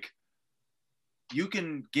 You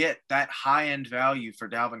can get that high-end value for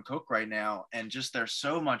Dalvin Cook right now, and just there's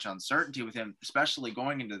so much uncertainty with him, especially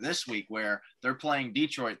going into this week where they're playing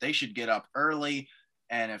Detroit. They should get up early,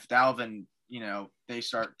 and if Dalvin, they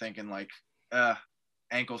start thinking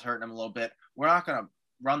ankle's hurting him a little bit, we're not going to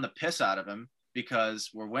run the piss out of him because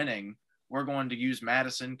we're winning. We're going to use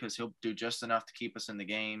Madison because he'll do just enough to keep us in the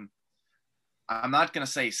game. I'm not going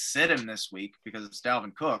to say sit him this week because it's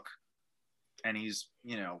Dalvin Cook, and he's,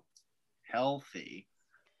 healthy,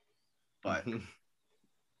 but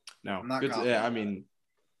no, I'm not good. I mean,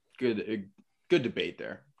 good debate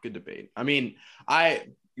there. Good debate. I mean,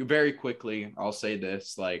 very quickly, I'll say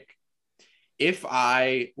this, if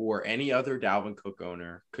I or any other Dalvin Cook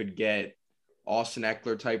owner could get Austin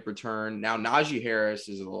Eckler type return. Now, Najee Harris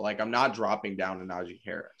is I'm not dropping down to Najee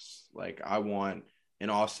Harris. I want an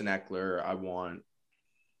Austin Eckler. I want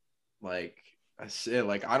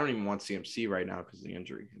I don't even want CMC right now because of the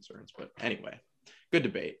injury concerns. But anyway, good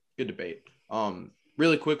debate.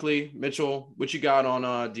 Really quickly, Mitchell, what you got on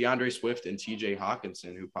DeAndre Swift and TJ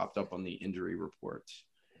Hawkinson, who popped up on the injury report?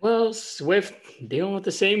 Well, Swift dealing with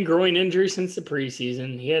the same groin injury since the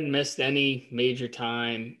preseason. He hadn't missed any major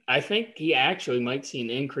time. I think he actually might see an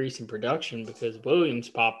increase in production because Williams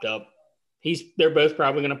popped up. They're both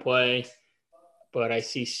probably going to play, but I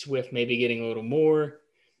see Swift maybe getting a little more.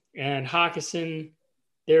 And Hawkinson,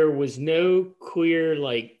 there was no clear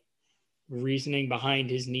reasoning behind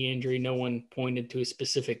his knee injury. No one pointed to a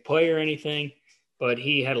specific play or anything, but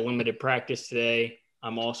he had a limited practice today.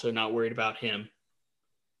 I'm also not worried about him.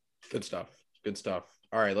 Good stuff.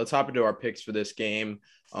 All right, let's hop into our picks for this game.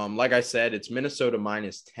 Like I said, it's Minnesota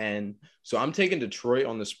 -10. So I'm taking Detroit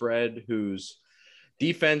on the spread, who's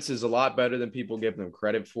defense is a lot better than people give them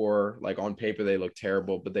credit for. Like on paper, they look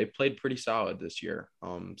terrible, but they played pretty solid this year.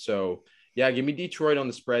 So yeah, give me Detroit on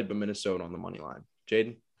the spread, but Minnesota on the money line.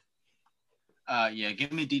 Jaden? Yeah,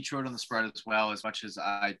 give me Detroit on the spread as well, as much as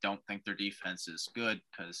I don't think their defense is good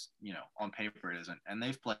because, on paper it isn't. And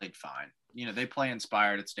they've played fine. They play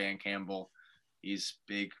inspired. It's Dan Campbell. He's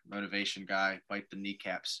big motivation guy, bite the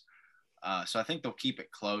kneecaps. So I think they'll keep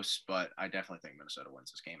it close, but I definitely think Minnesota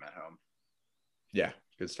wins this game at home. Yeah,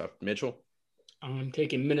 good stuff. Mitchell? I'm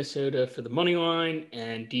taking Minnesota for the money line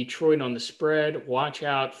and Detroit on the spread. Watch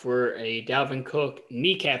out for a Dalvin Cook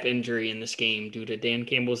kneecap injury in this game due to Dan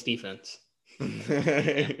Campbell's defense.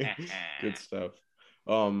 Good stuff.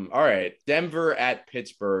 All right. Denver at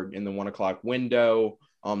Pittsburgh in the 1:00 window.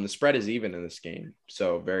 The spread is even in this game.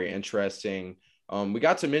 So very interesting. We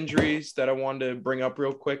got some injuries that I wanted to bring up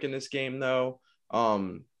real quick in this game, though.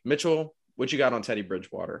 Mitchell, what you got on Teddy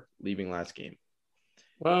Bridgewater leaving last game?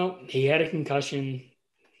 Well, he had a concussion.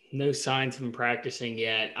 No signs of him practicing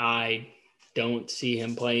yet. I don't see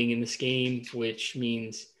him playing in this game, which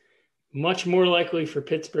means much more likely for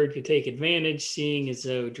Pittsburgh to take advantage, seeing as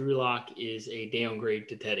though Drew Lock is a downgrade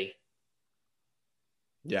to Teddy.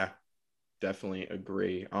 Yeah, definitely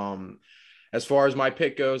agree. As far as my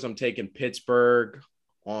pick goes, I'm taking Pittsburgh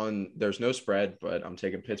on – there's no spread, but I'm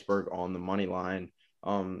taking Pittsburgh on the money line.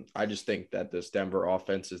 I just think that this Denver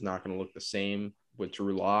offense is not going to look the same with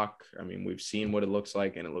Drew Lock. I mean, we've seen what it looks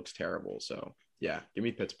like, and it looks terrible. So, yeah, give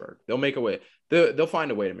me Pittsburgh. They'll make a way. They'll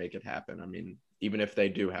find a way to make it happen. I mean, even if they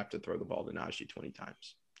do have to throw the ball to Najee 20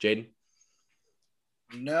 times. Jaden?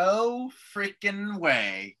 No freaking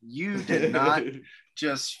way. You did not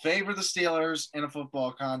just favor the Steelers in a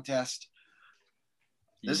football contest.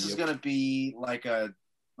 This is going to be like a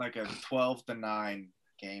 12-9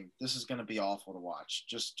 game. This is going to be awful to watch.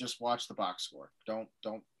 Just watch the box score. Don't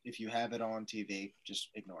if you have it on TV, just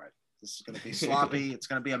ignore it. This is going to be sloppy. It's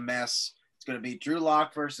going to be a mess. It's going to be Drew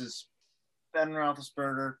Lock versus Ben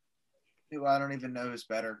Roethlisberger, who I don't even know who's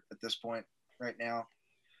better at this point right now.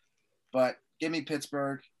 But give me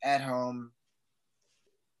Pittsburgh at home.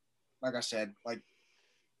 Like I said, like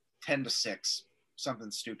 10-6, something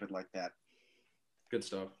stupid like that. Good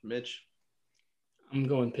stuff. Mitch? I'm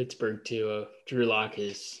going Pittsburgh too. Drew Lock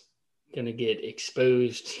is going to get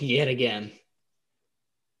exposed yet again.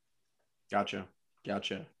 Gotcha.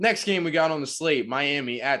 Next game we got on the slate,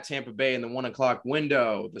 Miami at Tampa Bay in the 1:00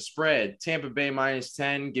 window. The spread, Tampa Bay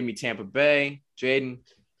 -10. Give me Tampa Bay. Jaden?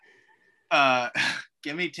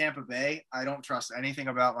 Give me Tampa Bay. I don't trust anything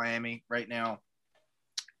about Miami right now.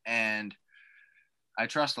 And I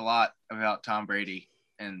trust a lot about Tom Brady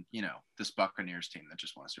and, this Buccaneers team that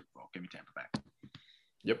just won a Super Bowl. Give me Tampa Bay.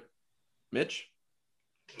 Yep. Mitch?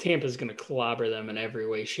 Tampa's going to clobber them in every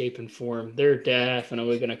way, shape, and form. They're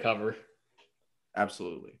definitely going to cover.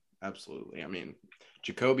 Absolutely. I mean,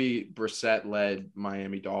 Jacoby Brissett led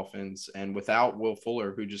Miami Dolphins, and without Will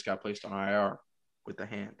Fuller, who just got placed on IR with the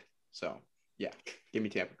hand. So, yeah, give me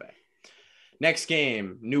Tampa Bay. Next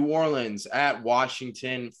game, New Orleans at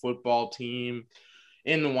Washington football team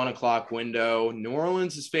in the 1:00 window. New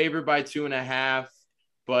Orleans is favored by 2.5,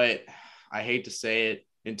 but I hate to say it,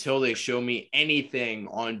 until they show me anything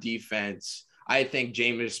on defense, I think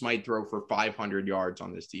Jameis might throw for 500 yards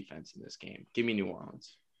on this defense in this game. Give me New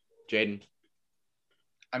Orleans. Jaden?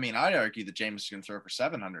 I mean, I'd argue that Jameis is going to throw for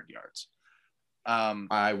 700 yards.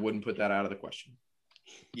 I wouldn't put that out of the question.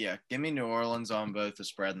 Yeah, give me New Orleans on both the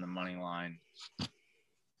spread and the money line.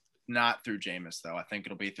 Not through Jameis, though. I think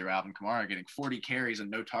it'll be through Alvin Kamara getting 40 carries and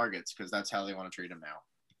no targets because that's how they want to treat him now.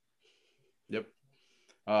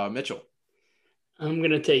 Yep. Mitchell? I'm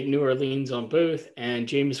going to take New Orleans on both and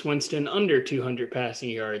Jameis Winston under 200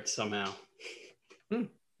 passing yards somehow.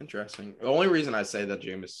 Interesting. The only reason I say that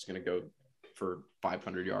Jameis is going to go for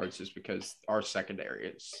 500 yards is because our secondary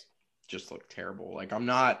is just look terrible. Like I'm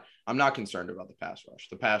not concerned about the pass rush.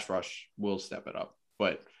 The pass rush will step it up,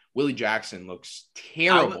 but Willie Jackson looks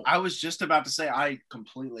terrible. I was just about to say I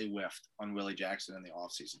completely whiffed on Willie Jackson in the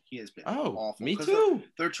offseason. He has been awful. Me too.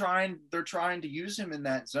 They're trying to use him in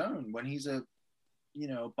that zone when he's a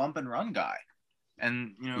bump and run guy.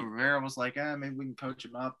 And, Rivera was like, maybe we can coach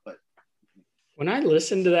him up. But when I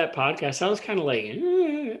listened to that podcast, I was kind of like,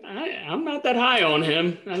 I'm not that high on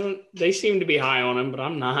him. They seem to be high on him, but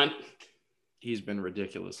I'm not. He's been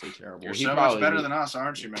ridiculously terrible. You're so much better than us,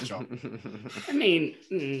 aren't you, Mitchell? I mean,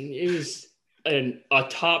 it was a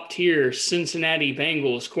top-tier Cincinnati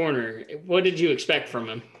Bengals corner. What did you expect from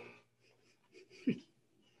him?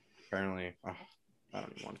 Apparently, I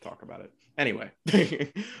don't even want to talk about it. Anyway,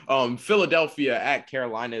 Philadelphia at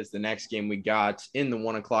Carolina is the next game we got in the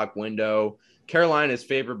 1:00 window. Carolina is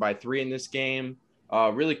favored by 3 in this game.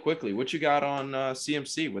 Really quickly, what you got on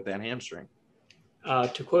CMC with that hamstring?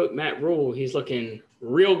 To quote Matt Rule, he's looking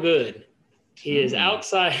real good. He is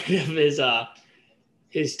outside of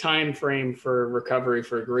his time frame for recovery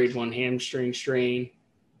for a grade 1 hamstring strain,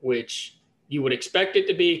 which you would expect it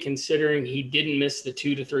to be considering he didn't miss the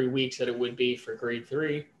 2 to 3 weeks that it would be for grade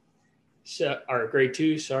 3. Or grade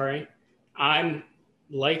 2, sorry. I'm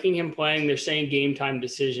liking him playing. They're saying game time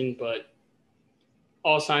decision, but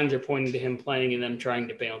all signs are pointing to him playing and them trying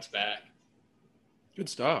to bounce back. Good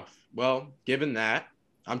stuff. Well, given that,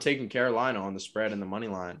 I'm taking Carolina on the spread and the money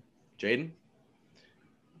line. Jaden?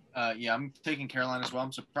 Yeah, I'm taking Carolina as well.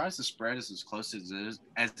 I'm surprised the spread is as close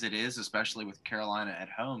as it is, especially with Carolina at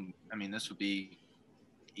home. I mean, this would be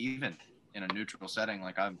even in a neutral setting.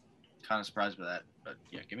 Like, I'm kind of surprised by that. But,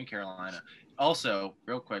 yeah, give me Carolina. Also,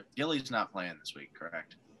 real quick, Gilly's not playing this week,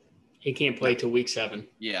 correct? He can't play till week 7.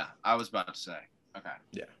 Yeah, I was about to say. Okay.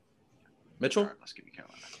 Yeah. Mitchell? All right, let's give you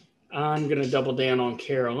Carolina. I'm going to double down on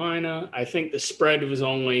Carolina. I think the spread was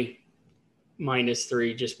only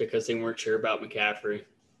 -3 just because they weren't sure about McCaffrey.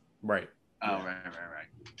 Right. Oh, Yeah. right.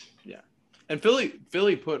 Yeah. And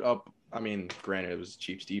Philly put up, I mean, granted, it was the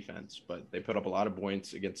Chiefs defense, but they put up a lot of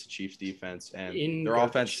points against the Chiefs defense and In their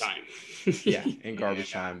offense. time. Yeah, in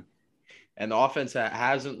garbage time. And the offense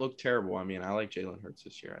hasn't looked terrible. I mean, I like Jalen Hurts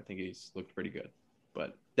this year. I think he's looked pretty good.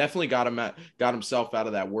 But definitely got himself out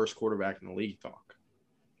of that worst quarterback in the league talk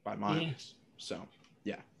by miles. Yes. So,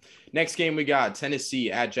 yeah. Next game we got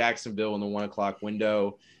Tennessee at Jacksonville in the 1:00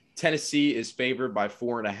 window. Tennessee is favored by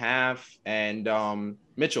 4.5. And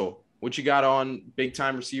Mitchell, what you got on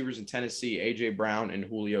big-time receivers in Tennessee, A.J. Brown and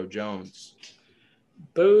Julio Jones?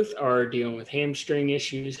 Both are dealing with hamstring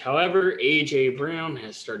issues. However, A.J. Brown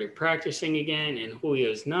has started practicing again, and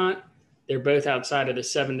Julio's not. They're both outside of the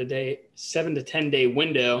 7 to 10 day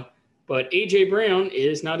window, but A.J. Brown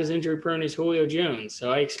is not as injury prone as Julio Jones.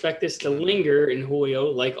 So I expect this to linger in Julio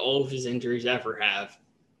like all of his injuries ever have.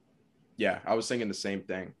 Yeah, I was thinking the same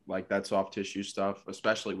thing. Like that soft tissue stuff,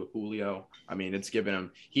 especially with Julio. I mean, it's given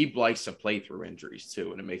him – he likes to play through injuries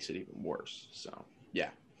too, and it makes it even worse. So,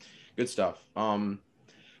 yeah, good stuff.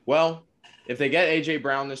 Well, if they get A.J.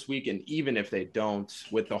 Brown this week, and even if they don't,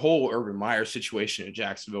 with the whole Urban Meyer situation in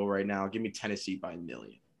Jacksonville right now, give me Tennessee by 1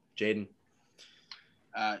 million. Jaden?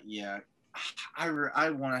 Yeah, I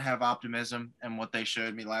want to have optimism in what they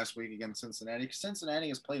showed me last week against Cincinnati, because Cincinnati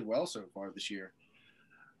has played well so far this year.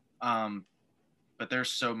 But there's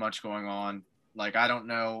so much going on. Like, I don't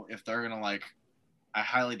know if they're going to, I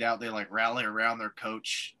highly doubt they, rally around their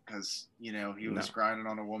coach because, he was grinding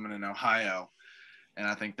on a woman in Ohio. And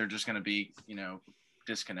I think they're just going to be,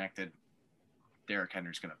 disconnected. Derrick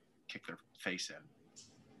Henry's going to kick their face in.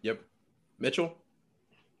 Yep. Mitchell?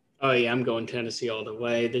 Oh, yeah, I'm going Tennessee all the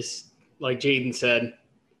way. This, like Jaden said,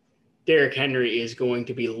 Derrick Henry is going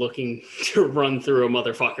to be looking to run through a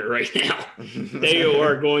motherfucker right now. They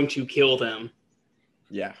are going to kill them.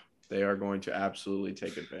 Yeah, they are going to absolutely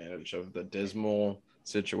take advantage of the dismal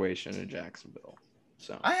situation in Jacksonville.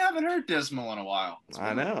 So I haven't heard dismal in a while.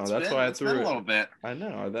 I know. That's why I threw it a little bit. I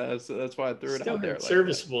know. That's why I threw it Still out there.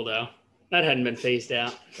 Serviceable though. That hadn't been phased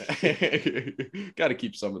out. Got to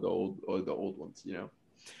keep some of the old ones,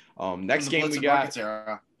 Next game we got.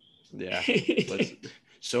 Yeah.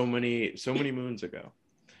 So many moons ago.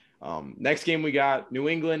 Next game we got New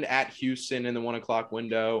England at Houston in the 1:00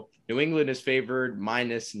 window. New England is favored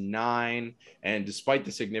 -9, and despite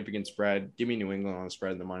the significant spread, give me New England on the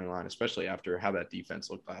spread in the money line, especially after how that defense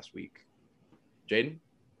looked last week. Jaden?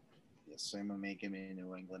 Yes, same with me. Give me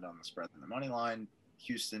New England on the spread in the money line.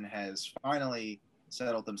 Houston has finally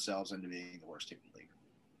settled themselves into being the worst team in the league.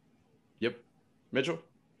 Yep. Mitchell?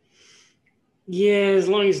 Yeah, as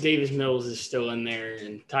long as Davis Mills is still in there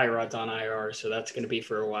and Tyrod's on IR, so that's going to be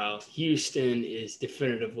for a while. Houston is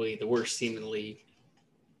definitively the worst team in the league.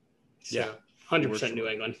 So, yeah, 100% New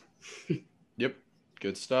England. Yep,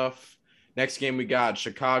 good stuff. Next game we got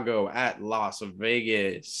Chicago at Las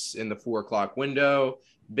Vegas in the 4:00 window.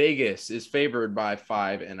 Vegas is favored by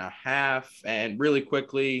 5.5. And really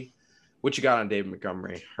quickly, what you got on David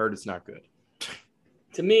Montgomery? Heard it's not good.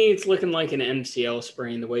 To me, it's looking like an MCL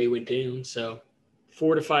sprain the way he went down. So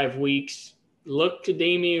 4 to 5 weeks. Look to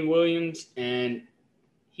Damian Williams, and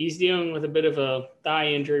he's dealing with a bit of a thigh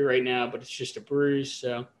injury right now, but it's just a bruise.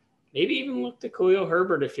 So maybe even look to Khalil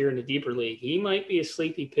Herbert if you're in a deeper league. He might be a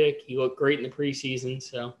sleepy pick. He looked great in the preseason.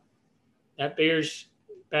 So that Bears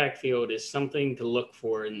backfield is something to look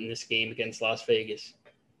for in this game against Las Vegas.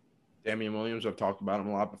 Damian Williams, I've talked about him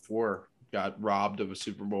a lot before. Got robbed of a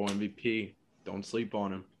Super Bowl MVP. Don't sleep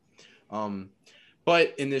on him.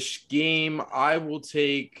 But in this game, I will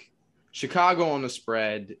take Chicago on the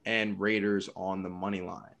spread, and Raiders on the money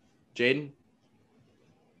line. Jaden?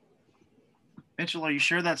 Mitchell, are you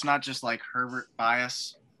sure that's not just like Herbert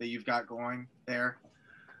bias that you've got going there?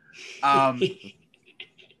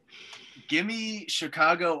 Give me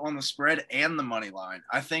Chicago on the spread and the money line.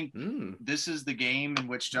 I think this is the game in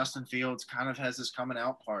which Justin Fields kind of has this coming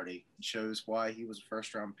out party. It shows why he was a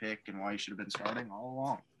first-round pick and why he should have been starting all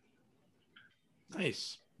along.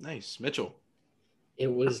 Nice. Mitchell?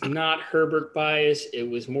 It was not Herbert bias. It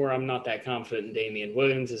was more I'm not that confident in Damian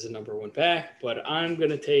Williams as a number one back, but I'm going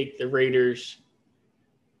to take the Raiders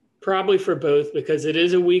probably for both because it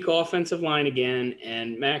is a weak offensive line again,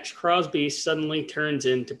 and Max Crosby suddenly turns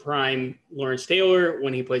into prime Lawrence Taylor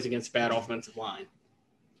when he plays against bad offensive line.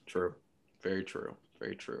 True. Very true.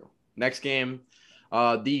 Next game,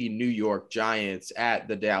 the New York Giants at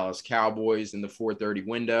the Dallas Cowboys in the 4:30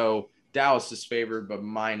 window. Dallas is favored, but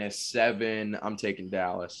 -7. I'm taking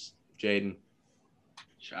Dallas. Jaden?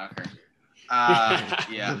 Shocker.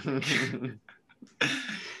 Yeah.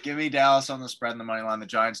 Give me Dallas on the spread and the money line. The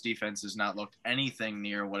Giants defense has not looked anything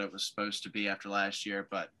near what it was supposed to be after last year,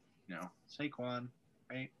 but, Saquon,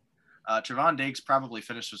 right? Trevon Diggs probably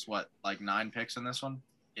finishes, 9 picks in this one?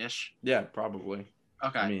 Ish? Yeah, probably.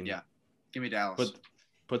 Okay, yeah. Give me Dallas.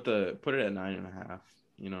 Put it at 9.5,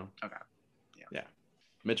 Okay. Yeah.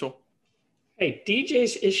 Mitchell? Hey,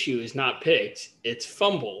 DJ's issue is not picks, it's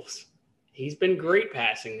fumbles. He's been great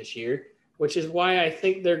passing this year, which is why I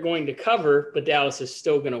think they're going to cover, but Dallas is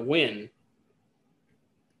still going to win.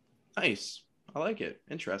 Nice. I like it.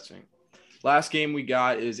 Interesting. Last game we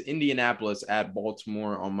got is Indianapolis at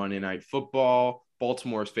Baltimore on Monday Night Football.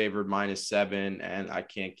 Baltimore is favored -7, and I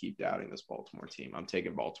can't keep doubting this Baltimore team. I'm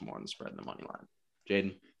taking Baltimore on the spread and the money line.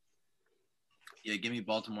 Jaden? Yeah, give me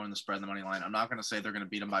Baltimore on the spread and the money line. I'm not going to say they're going to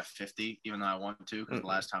beat them by 50, even though I want to, because the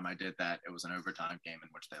last time I did that, it was an overtime game in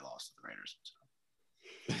which they lost to the Raiders.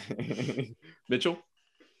 Mitchell?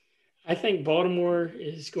 I think Baltimore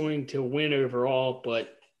is going to win overall,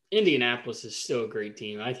 but Indianapolis is still a great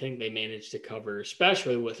team. I think they managed to cover,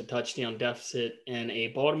 especially with a touchdown deficit and a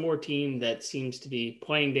Baltimore team that seems to be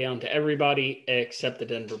playing down to everybody except the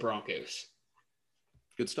Denver Broncos.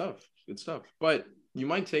 Good stuff. But you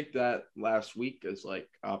might take that last week as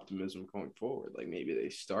optimism going forward. Maybe they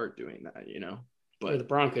start doing that, But the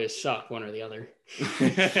Broncos suck, one or the other.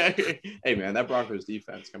 Hey, man, that Broncos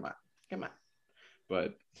defense, come on.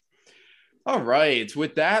 But all right,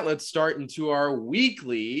 with that, let's start into our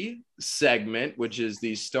weekly segment, which is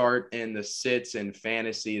the start and the sits and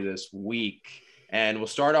fantasy this week. And we'll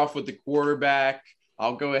start off with the quarterback.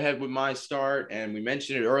 I'll go ahead with my start, and we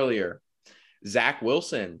mentioned it earlier. Zach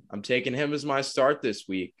Wilson, I'm taking him as my start this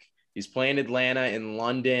week. He's playing Atlanta in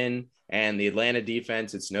London, and the Atlanta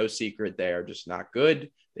defense, it's no secret they are just not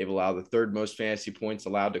good. They've allowed the third most fantasy points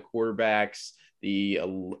allowed to quarterbacks.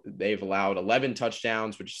 They've allowed 11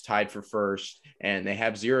 touchdowns, which is tied for first, and they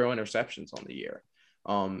have 0 interceptions on the year.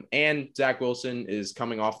 And Zach Wilson is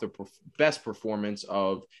coming off the best performance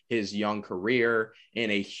of his young career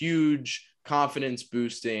in a huge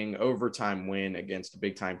confidence-boosting overtime win against a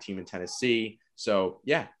big-time team in Tennessee. So,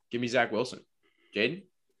 yeah, give me Zach Wilson. Jaden?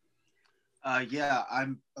 Yeah, I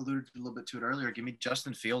alluded a little bit to it earlier. Give me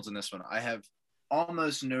Justin Fields in this one. I have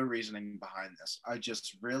almost no reasoning behind this. I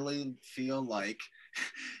just really feel like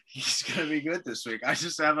he's going to be good this week. I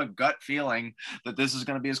just have a gut feeling that this is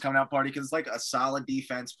going to be his coming out party because it's a solid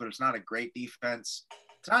defense, but it's not a great defense.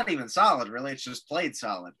 It's not even solid, really. It's just played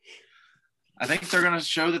solid. I think they're going to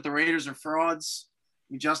show that the Raiders are frauds.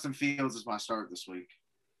 Justin Fields is my start this week.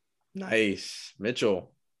 Nice.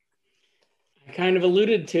 Mitchell? I kind of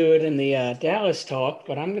alluded to it in the Dallas talk,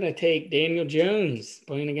 but I'm going to take Daniel Jones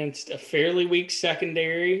playing against a fairly weak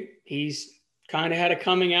secondary. He's kind of had a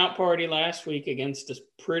coming out party last week against a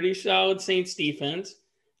pretty solid Saints defense.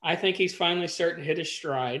 I think he's finally starting to hit his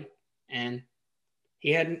stride, and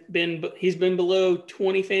he's been below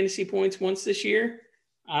 20 fantasy points once this year.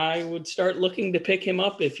 I would start looking to pick him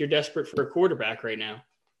up if you're desperate for a quarterback right now.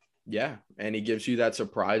 Yeah, and he gives you that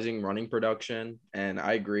surprising running production. And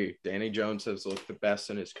I agree. Danny Jones has looked the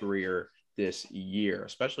best in his career this year,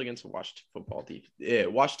 especially against the Washington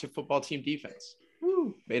football team defense.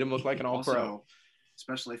 Woo, made him look like an all-pro.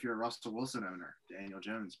 Especially if you're a Russell Wilson owner, Daniel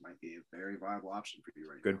Jones might be a very viable option for you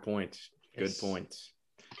right now. Good point. Good point.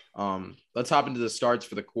 Let's hop into the starts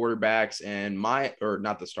for the quarterbacks and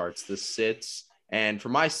the sits. And for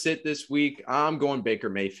my sit this week, I'm going Baker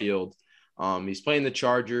Mayfield. He's playing the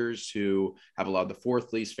Chargers, who have allowed the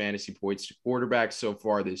 4th least fantasy points to quarterbacks so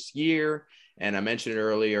far this year. And I mentioned it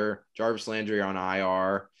earlier, Jarvis Landry on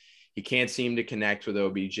IR. He can't seem to connect with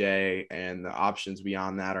OBJ, and the options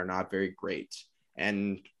beyond that are not very great.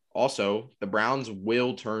 And Also, the Browns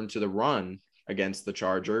will turn to the run against the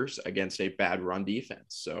Chargers against a bad run defense.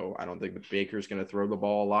 So I don't think that Baker's going to throw the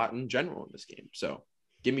ball a lot in general in this game. So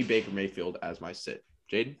give me Baker Mayfield as my sit.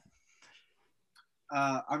 Jaden?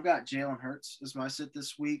 I've got Jalen Hurts as my sit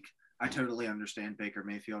this week. I totally understand Baker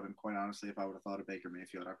Mayfield, and quite honestly, if I would have thought of Baker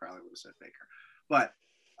Mayfield, I probably would have said Baker. But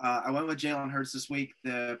I went with Jalen Hurts this week.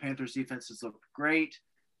 The Panthers defense has looked great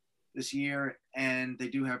this year, and they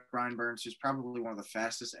do have Brian Burns, who's probably one of the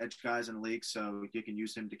fastest edge guys in the league, so you can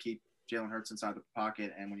use him to keep Jalen Hurts inside the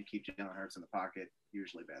pocket, and when you keep Jalen Hurts in the pocket,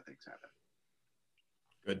 usually bad things happen.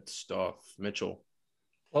 Good stuff. Mitchell?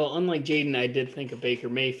 Well, unlike Jaden, I did think of Baker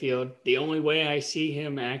Mayfield. The only way I see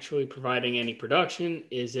him actually providing any production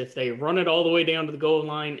is if they run it all the way down to the goal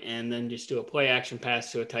line and then just do a play action pass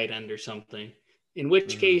to a tight end or something. In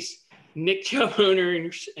which case, Nick Chubb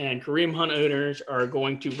owners and Kareem Hunt owners are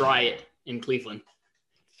going to riot in Cleveland.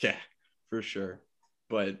 Yeah, for sure.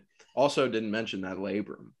 But also didn't mention that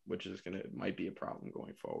Labrum, which is might be a problem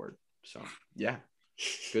going forward. So, yeah,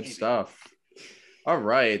 good stuff. All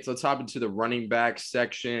right, let's hop into the running back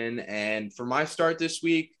section. And for my start this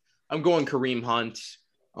week, I'm going Kareem Hunt.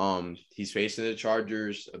 He's facing the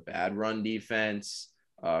Chargers, a bad run defense.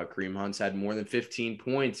 Kareem Hunt's had more than 15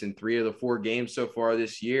 points in 3 of the 4 games so far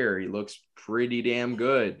this year. He looks pretty damn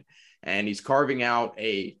good. And he's carving out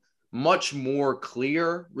a much more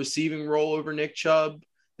clear receiving role over Nick Chubb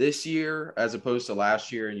this year as opposed to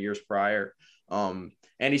last year and years prior.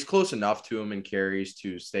 And he's close enough to him in carries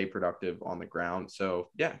to stay productive on the ground.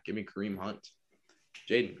 So, yeah, give me Kareem Hunt.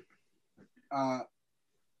 Jaden?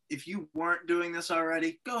 If you weren't doing this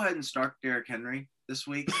already, go ahead and start Derrick Henry this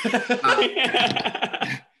week.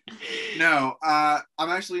 No, I'm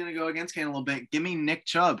actually going to go against Kane a little bit. Give me Nick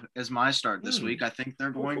Chubb as my start this week. I think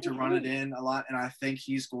they're going to run it in a lot, and I think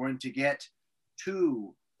he's going to get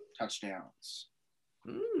 2 touchdowns.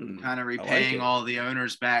 Kind of repaying all the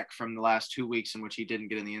owners back from the last 2 weeks in which he didn't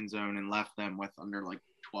get in the end zone and left them with under like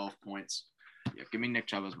 12 points. Yeah, give me Nick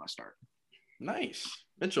Chubb as my start. Nice.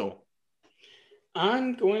 Mitchell?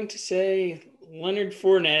 I'm going to say Leonard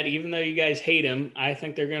Fournette, even though you guys hate him. I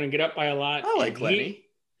think they're going to get up by a lot. I like Lenny.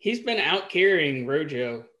 He's been out carrying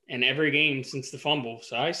Rojo in every game since the fumble.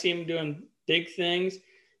 So I see him doing big things.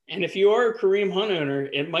 And if you are a Kareem Hunt owner,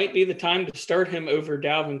 it might be the time to start him over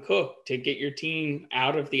Dalvin Cook to get your team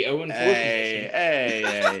out of the 0-4 position.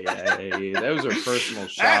 Hey. Those are personal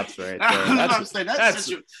shots right there.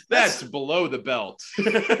 That's below the belt.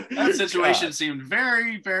 That situation seemed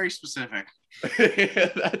very, very specific.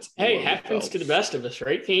 Hey, happens to the best of us,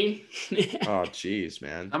 right, Kane? Oh, geez,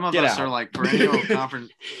 man. Some of us are like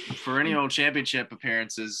perennial championship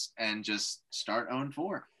appearances and just start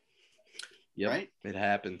 0-4. Yep, right? It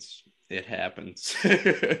happens.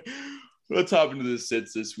 Let's hop into the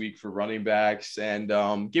sits this week for running backs. And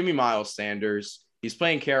give me Miles Sanders. He's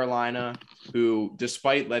playing Carolina, who,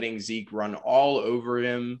 despite letting Zeke run all over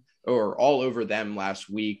him or all over them last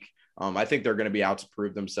week, I think they're going to be out to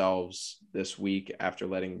prove themselves this week after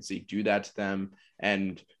letting Zeke do that to them.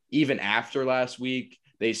 And even after last week,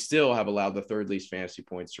 they still have allowed the 3rd least fantasy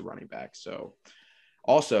points to running back. So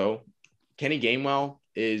also, Kenny Gainwell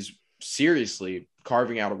is seriously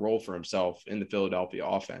carving out a role for himself in the Philadelphia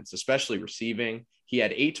offense, especially receiving. He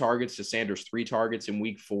had 8 targets to Sanders' 3 targets in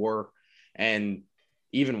week 4. And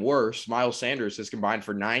even worse, Miles Sanders has combined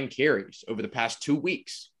for 9 carries over the past 2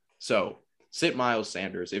 weeks. So sit Miles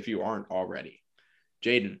Sanders if you aren't already.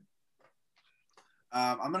 Jaden?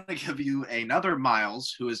 I'm going to give you another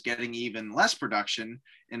Miles who is getting even less production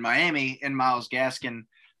in Miami, in Myles Gaskin.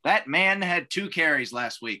 That man had 2 carries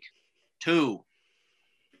last week. 2.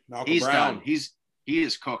 He's done. He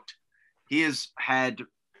is cooked. He has had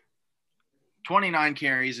 29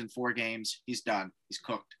 carries in 4 games. He's done. He's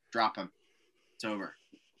cooked. Drop him. It's over.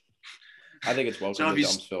 I think it's welcome to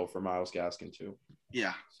Dumpsville for Myles Gaskin too.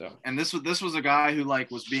 Yeah. So, and this was a guy who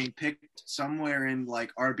was being picked somewhere in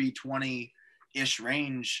RB20-ish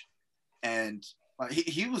range, and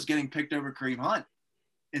he was getting picked over Kareem Hunt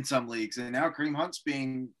in some leagues, and now Kareem Hunt's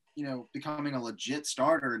becoming a legit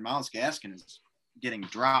starter, and Myles Gaskin is getting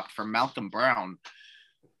dropped from Malcolm Brown.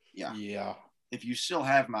 Yeah. If you still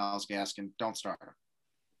have Myles Gaskin, don't start him.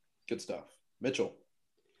 Good stuff. Mitchell?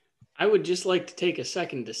 I would just like to take a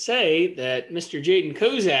second to say that Mr. Jaden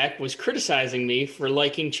Kozak was criticizing me for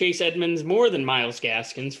liking Chase Edmonds more than Myles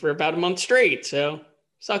Gaskins for about a month straight. So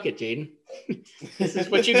suck it, Jaden. This is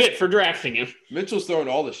what you get for drafting him. Mitchell's throwing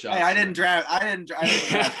all the shots. Hey, I didn't draft.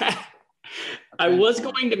 I was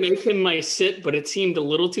going to make him my sit, but it seemed a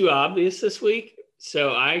little too obvious this week.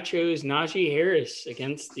 So I chose Najee Harris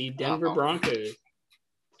against the Denver Broncos.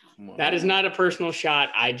 That is not a personal shot.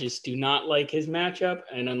 I just do not like his matchup.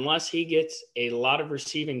 And unless he gets a lot of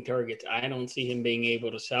receiving targets, I don't see him being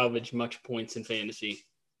able to salvage much points in fantasy.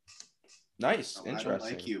 Nice. Oh, interesting. I don't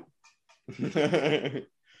like you.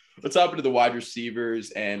 Let's hop into the wide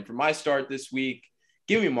receivers. And for my start this week,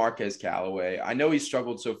 give me Marquez Callaway. I know he's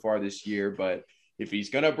struggled so far this year, but if he's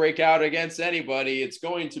going to break out against anybody, it's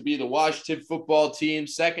going to be the Washington football team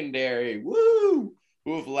secondary. Woo!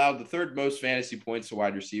 Who have allowed the third most fantasy points to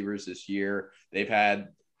wide receivers this year. They've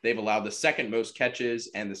allowed the second most catches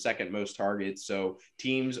and the second most targets. So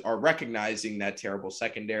teams are recognizing that terrible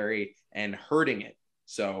secondary and hurting it.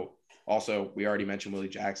 So also, we already mentioned Willie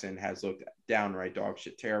Jackson has looked downright dog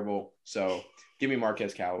shit terrible. So give me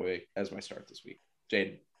Marquez Callaway as my start this week.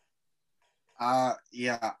 Jaden.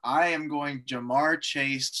 Yeah, I am going Jamar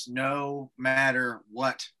Chase no matter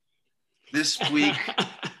what. This week,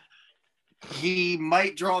 he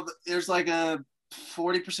might draw. There's like a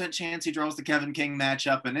 40% chance he draws the Kevin King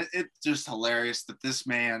matchup. And it's just hilarious that this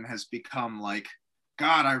man has become like,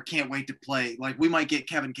 God, I can't wait to play. Like, we might get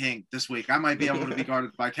Kevin King this week. I might be able to be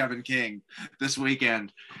guarded by Kevin King this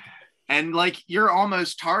weekend. And, like, you're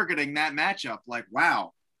almost targeting that matchup. Like,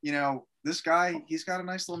 wow, this guy, he's got a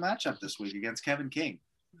nice little matchup this week against Kevin King.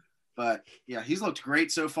 But, yeah, he's looked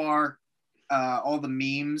great so far. All the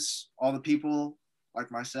memes, all the people like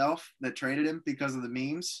myself that traded him because of the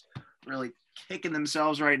memes, really kicking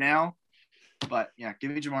themselves right now. But, yeah, give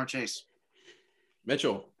me Jamar Chase.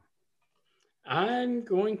 Mitchell. I'm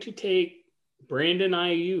going to take Brandon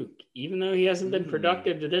Ayuk. Even though he hasn't been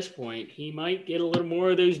productive to this point, he might get a little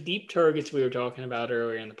more of those deep targets we were talking about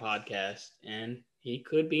earlier in the podcast, and he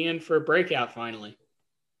could be in for a breakout finally.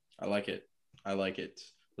 I like it.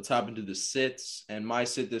 Let's hop into the sits, and my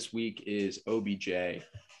sit this week is OBJ.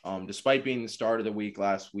 Despite being the start of the week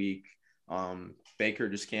last week, Baker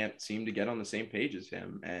just can't seem to get on the same page as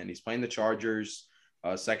him, and he's playing the Chargers,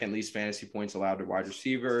 second least fantasy points allowed to wide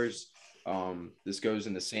receivers. This goes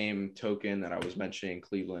in the same token that I was mentioning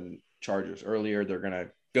Cleveland Chargers earlier. They're going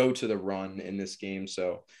to go to the run in this game.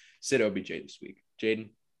 So sit OBJ this week. Jaden?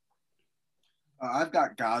 I've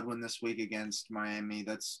got Godwin this week against Miami.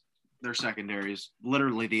 That's their secondary is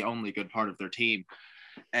literally the only good part of their team.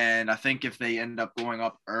 And I think if they end up going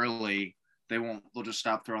up early, they'll just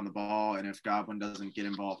stop throwing the ball. And if Godwin doesn't get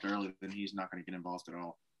involved early, then he's not going to get involved at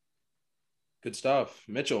all. Good stuff.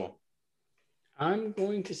 Mitchell? I'm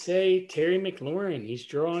going to say Terry McLaurin. He's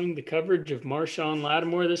drawing the coverage of Marshawn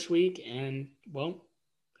Lattimore this week. And, well,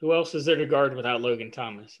 who else is there to guard without Logan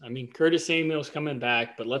Thomas? I mean, Curtis Samuel's coming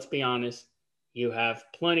back, but let's be honest. You have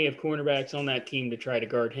plenty of cornerbacks on that team to try to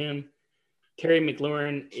guard him. Terry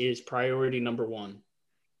McLaurin is priority number one.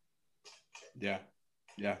 Yeah.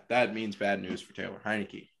 That means bad news for Taylor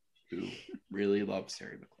Heineke, who really loves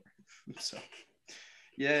Terry McLaurin. So,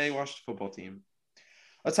 yay, Washington football team.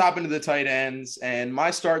 Let's hop into the tight ends. And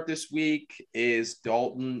my start this week is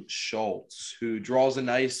Dalton Schultz, who draws a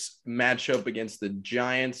nice matchup against the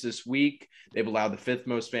Giants this week. They've allowed the fifth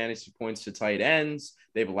most fantasy points to tight ends.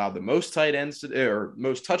 They've allowed the most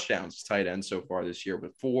most touchdowns to tight ends so far this year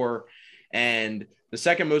with 4. And the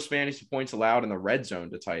second most fantasy points allowed in the red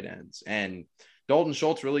zone to tight ends. And Dalton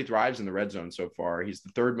Schultz really thrives in the red zone so far. He's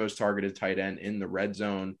the third most targeted tight end in the red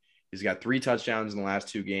zone. He's got 3 touchdowns in the last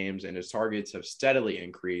 2 games, and his targets have steadily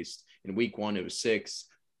increased. In week 1, it was 6.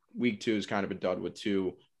 Week 2 is kind of a dud with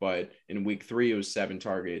 2, but in week 3, it was 7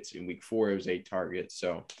 targets. In week 4, it was 8 targets.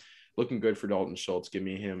 So looking good for Dalton Schultz. Give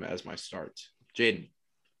me him as my start. Jaden.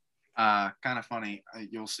 Kind of funny.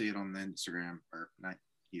 You'll see it on the Instagram, or not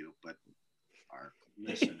you, but our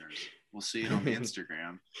listeners will see it on the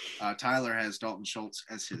Instagram. Tyler has Dalton Schultz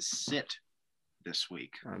as his sit this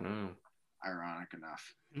week. I know. Ironic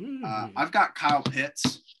enough. I've got Kyle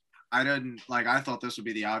Pitts. I thought this would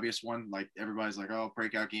be the obvious one. Like, everybody's like, oh,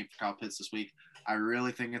 breakout game for Kyle Pitts this week. I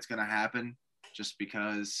really think it's going to happen, just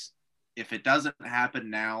because if it doesn't happen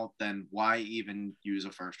now, then why even use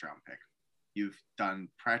a first-round pick? You've done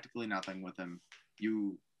practically nothing with him.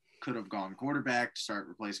 You could have gone quarterback to start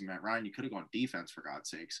replacing Matt Ryan. You could have gone defense, for God's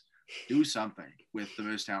sakes. Do something with the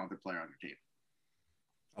most talented player on your team.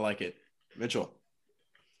 I like it. Mitchell.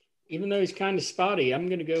 Even though he's kind of spotty, I'm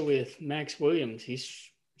going to go with Max Williams. He's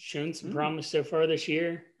shown some promise so far this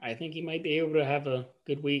year. I think he might be able to have a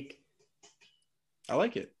good week. I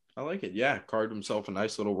like it. Yeah, carved himself a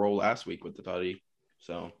nice little roll last week with the tutty.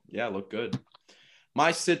 So, yeah, looked good.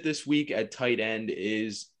 My sit this week at tight end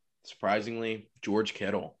is, surprisingly, George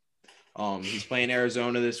Kittle. He's playing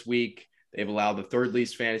Arizona this week. They've allowed the third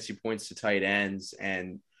least fantasy points to tight ends,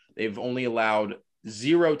 and they've only allowed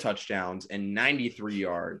 0 touchdowns and 93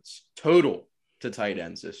 yards total to tight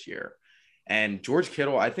ends this year. And George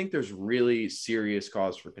Kittle, I think there's really serious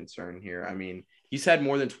cause for concern here. I mean, he's had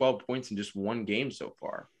more than 12 points in just one game so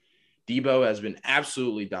far. Debo has been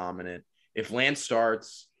absolutely dominant. If Lance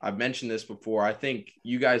starts, I've mentioned this before, I think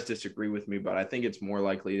you guys disagree with me, but I think it's more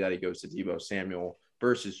likely that he goes to Debo Samuel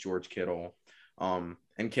versus George Kittle. And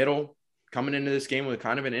Kittle coming into this game with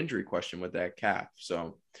kind of an injury question with that calf.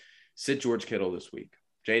 So sit George Kittle this week.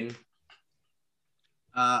 Jaden?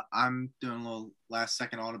 I'm doing a little last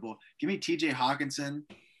second audible. Give me TJ Hawkinson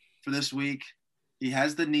for this week. He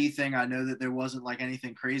has the knee thing. I know that there wasn't like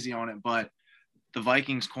anything crazy on it, but the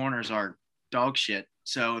Vikings corners are dog shit.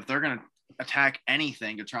 So if they're going to attack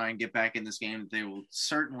anything to try and get back in this game, they will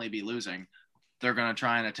certainly be losing. They're going to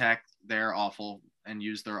try and attack their awful and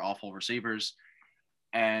use their awful receivers.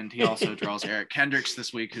 And he also draws Eric Kendricks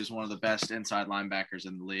this week, who's one of the best inside linebackers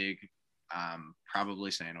in the league.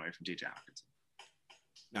 Probably staying away from TJ Hawkinson.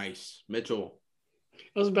 Nice. Mitchell?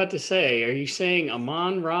 I was about to say, are you saying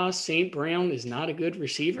Amon-Ra St. Brown is not a good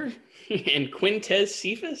receiver? And Quintez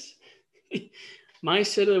Cephas? My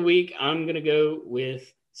sit of the week, I'm going to go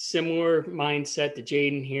with similar mindset to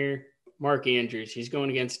Jaden here. Mark Andrews. He's going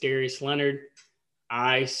against Darius Leonard.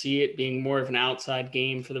 I see it being more of an outside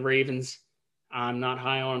game for the Ravens. I'm not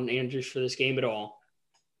high on Andrews for this game at all.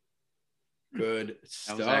 Good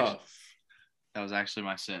stuff. That was actually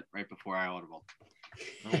my sit right before I audible.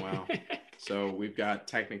 Oh, wow. So we've got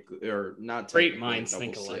technically, or not great technically, minds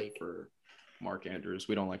think alike for Mark Andrews.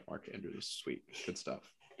 We don't like Mark Andrews. Sweet. Good stuff.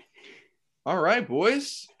 All right,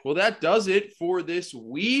 boys. Well, that does it for this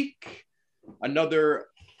week. Another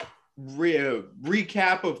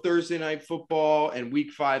recap of Thursday Night Football and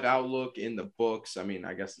Week 5 outlook in the books. I mean,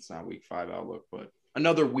 I guess it's not Week 5 outlook, but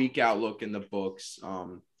another week outlook in the books.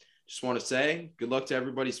 Just want to say good luck to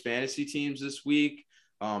everybody's fantasy teams this week.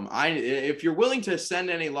 If you're willing to send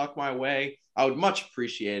any luck my way, I would much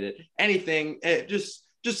appreciate it. Anything, just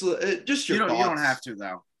your thoughts. You don't have to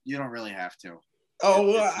though. You don't really have to.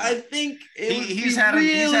 Oh, I think he's had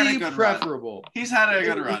a good preferable. Run. He's had a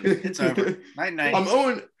good run. It's over. Night.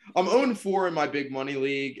 I'm 0-4 in my big money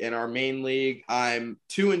league. In our main league, I'm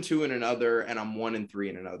 2-2 in another, and I'm 1-3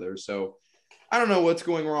 in another. So I don't know what's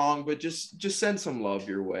going wrong, but just send some love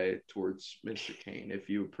your way towards Mr. Kane if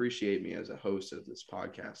you appreciate me as a host of this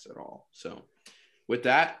podcast at all. So with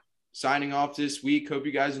that, signing off this week. Hope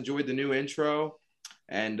you guys enjoyed the new intro,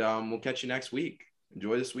 and we'll catch you next week.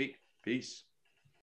 Enjoy this week. Peace.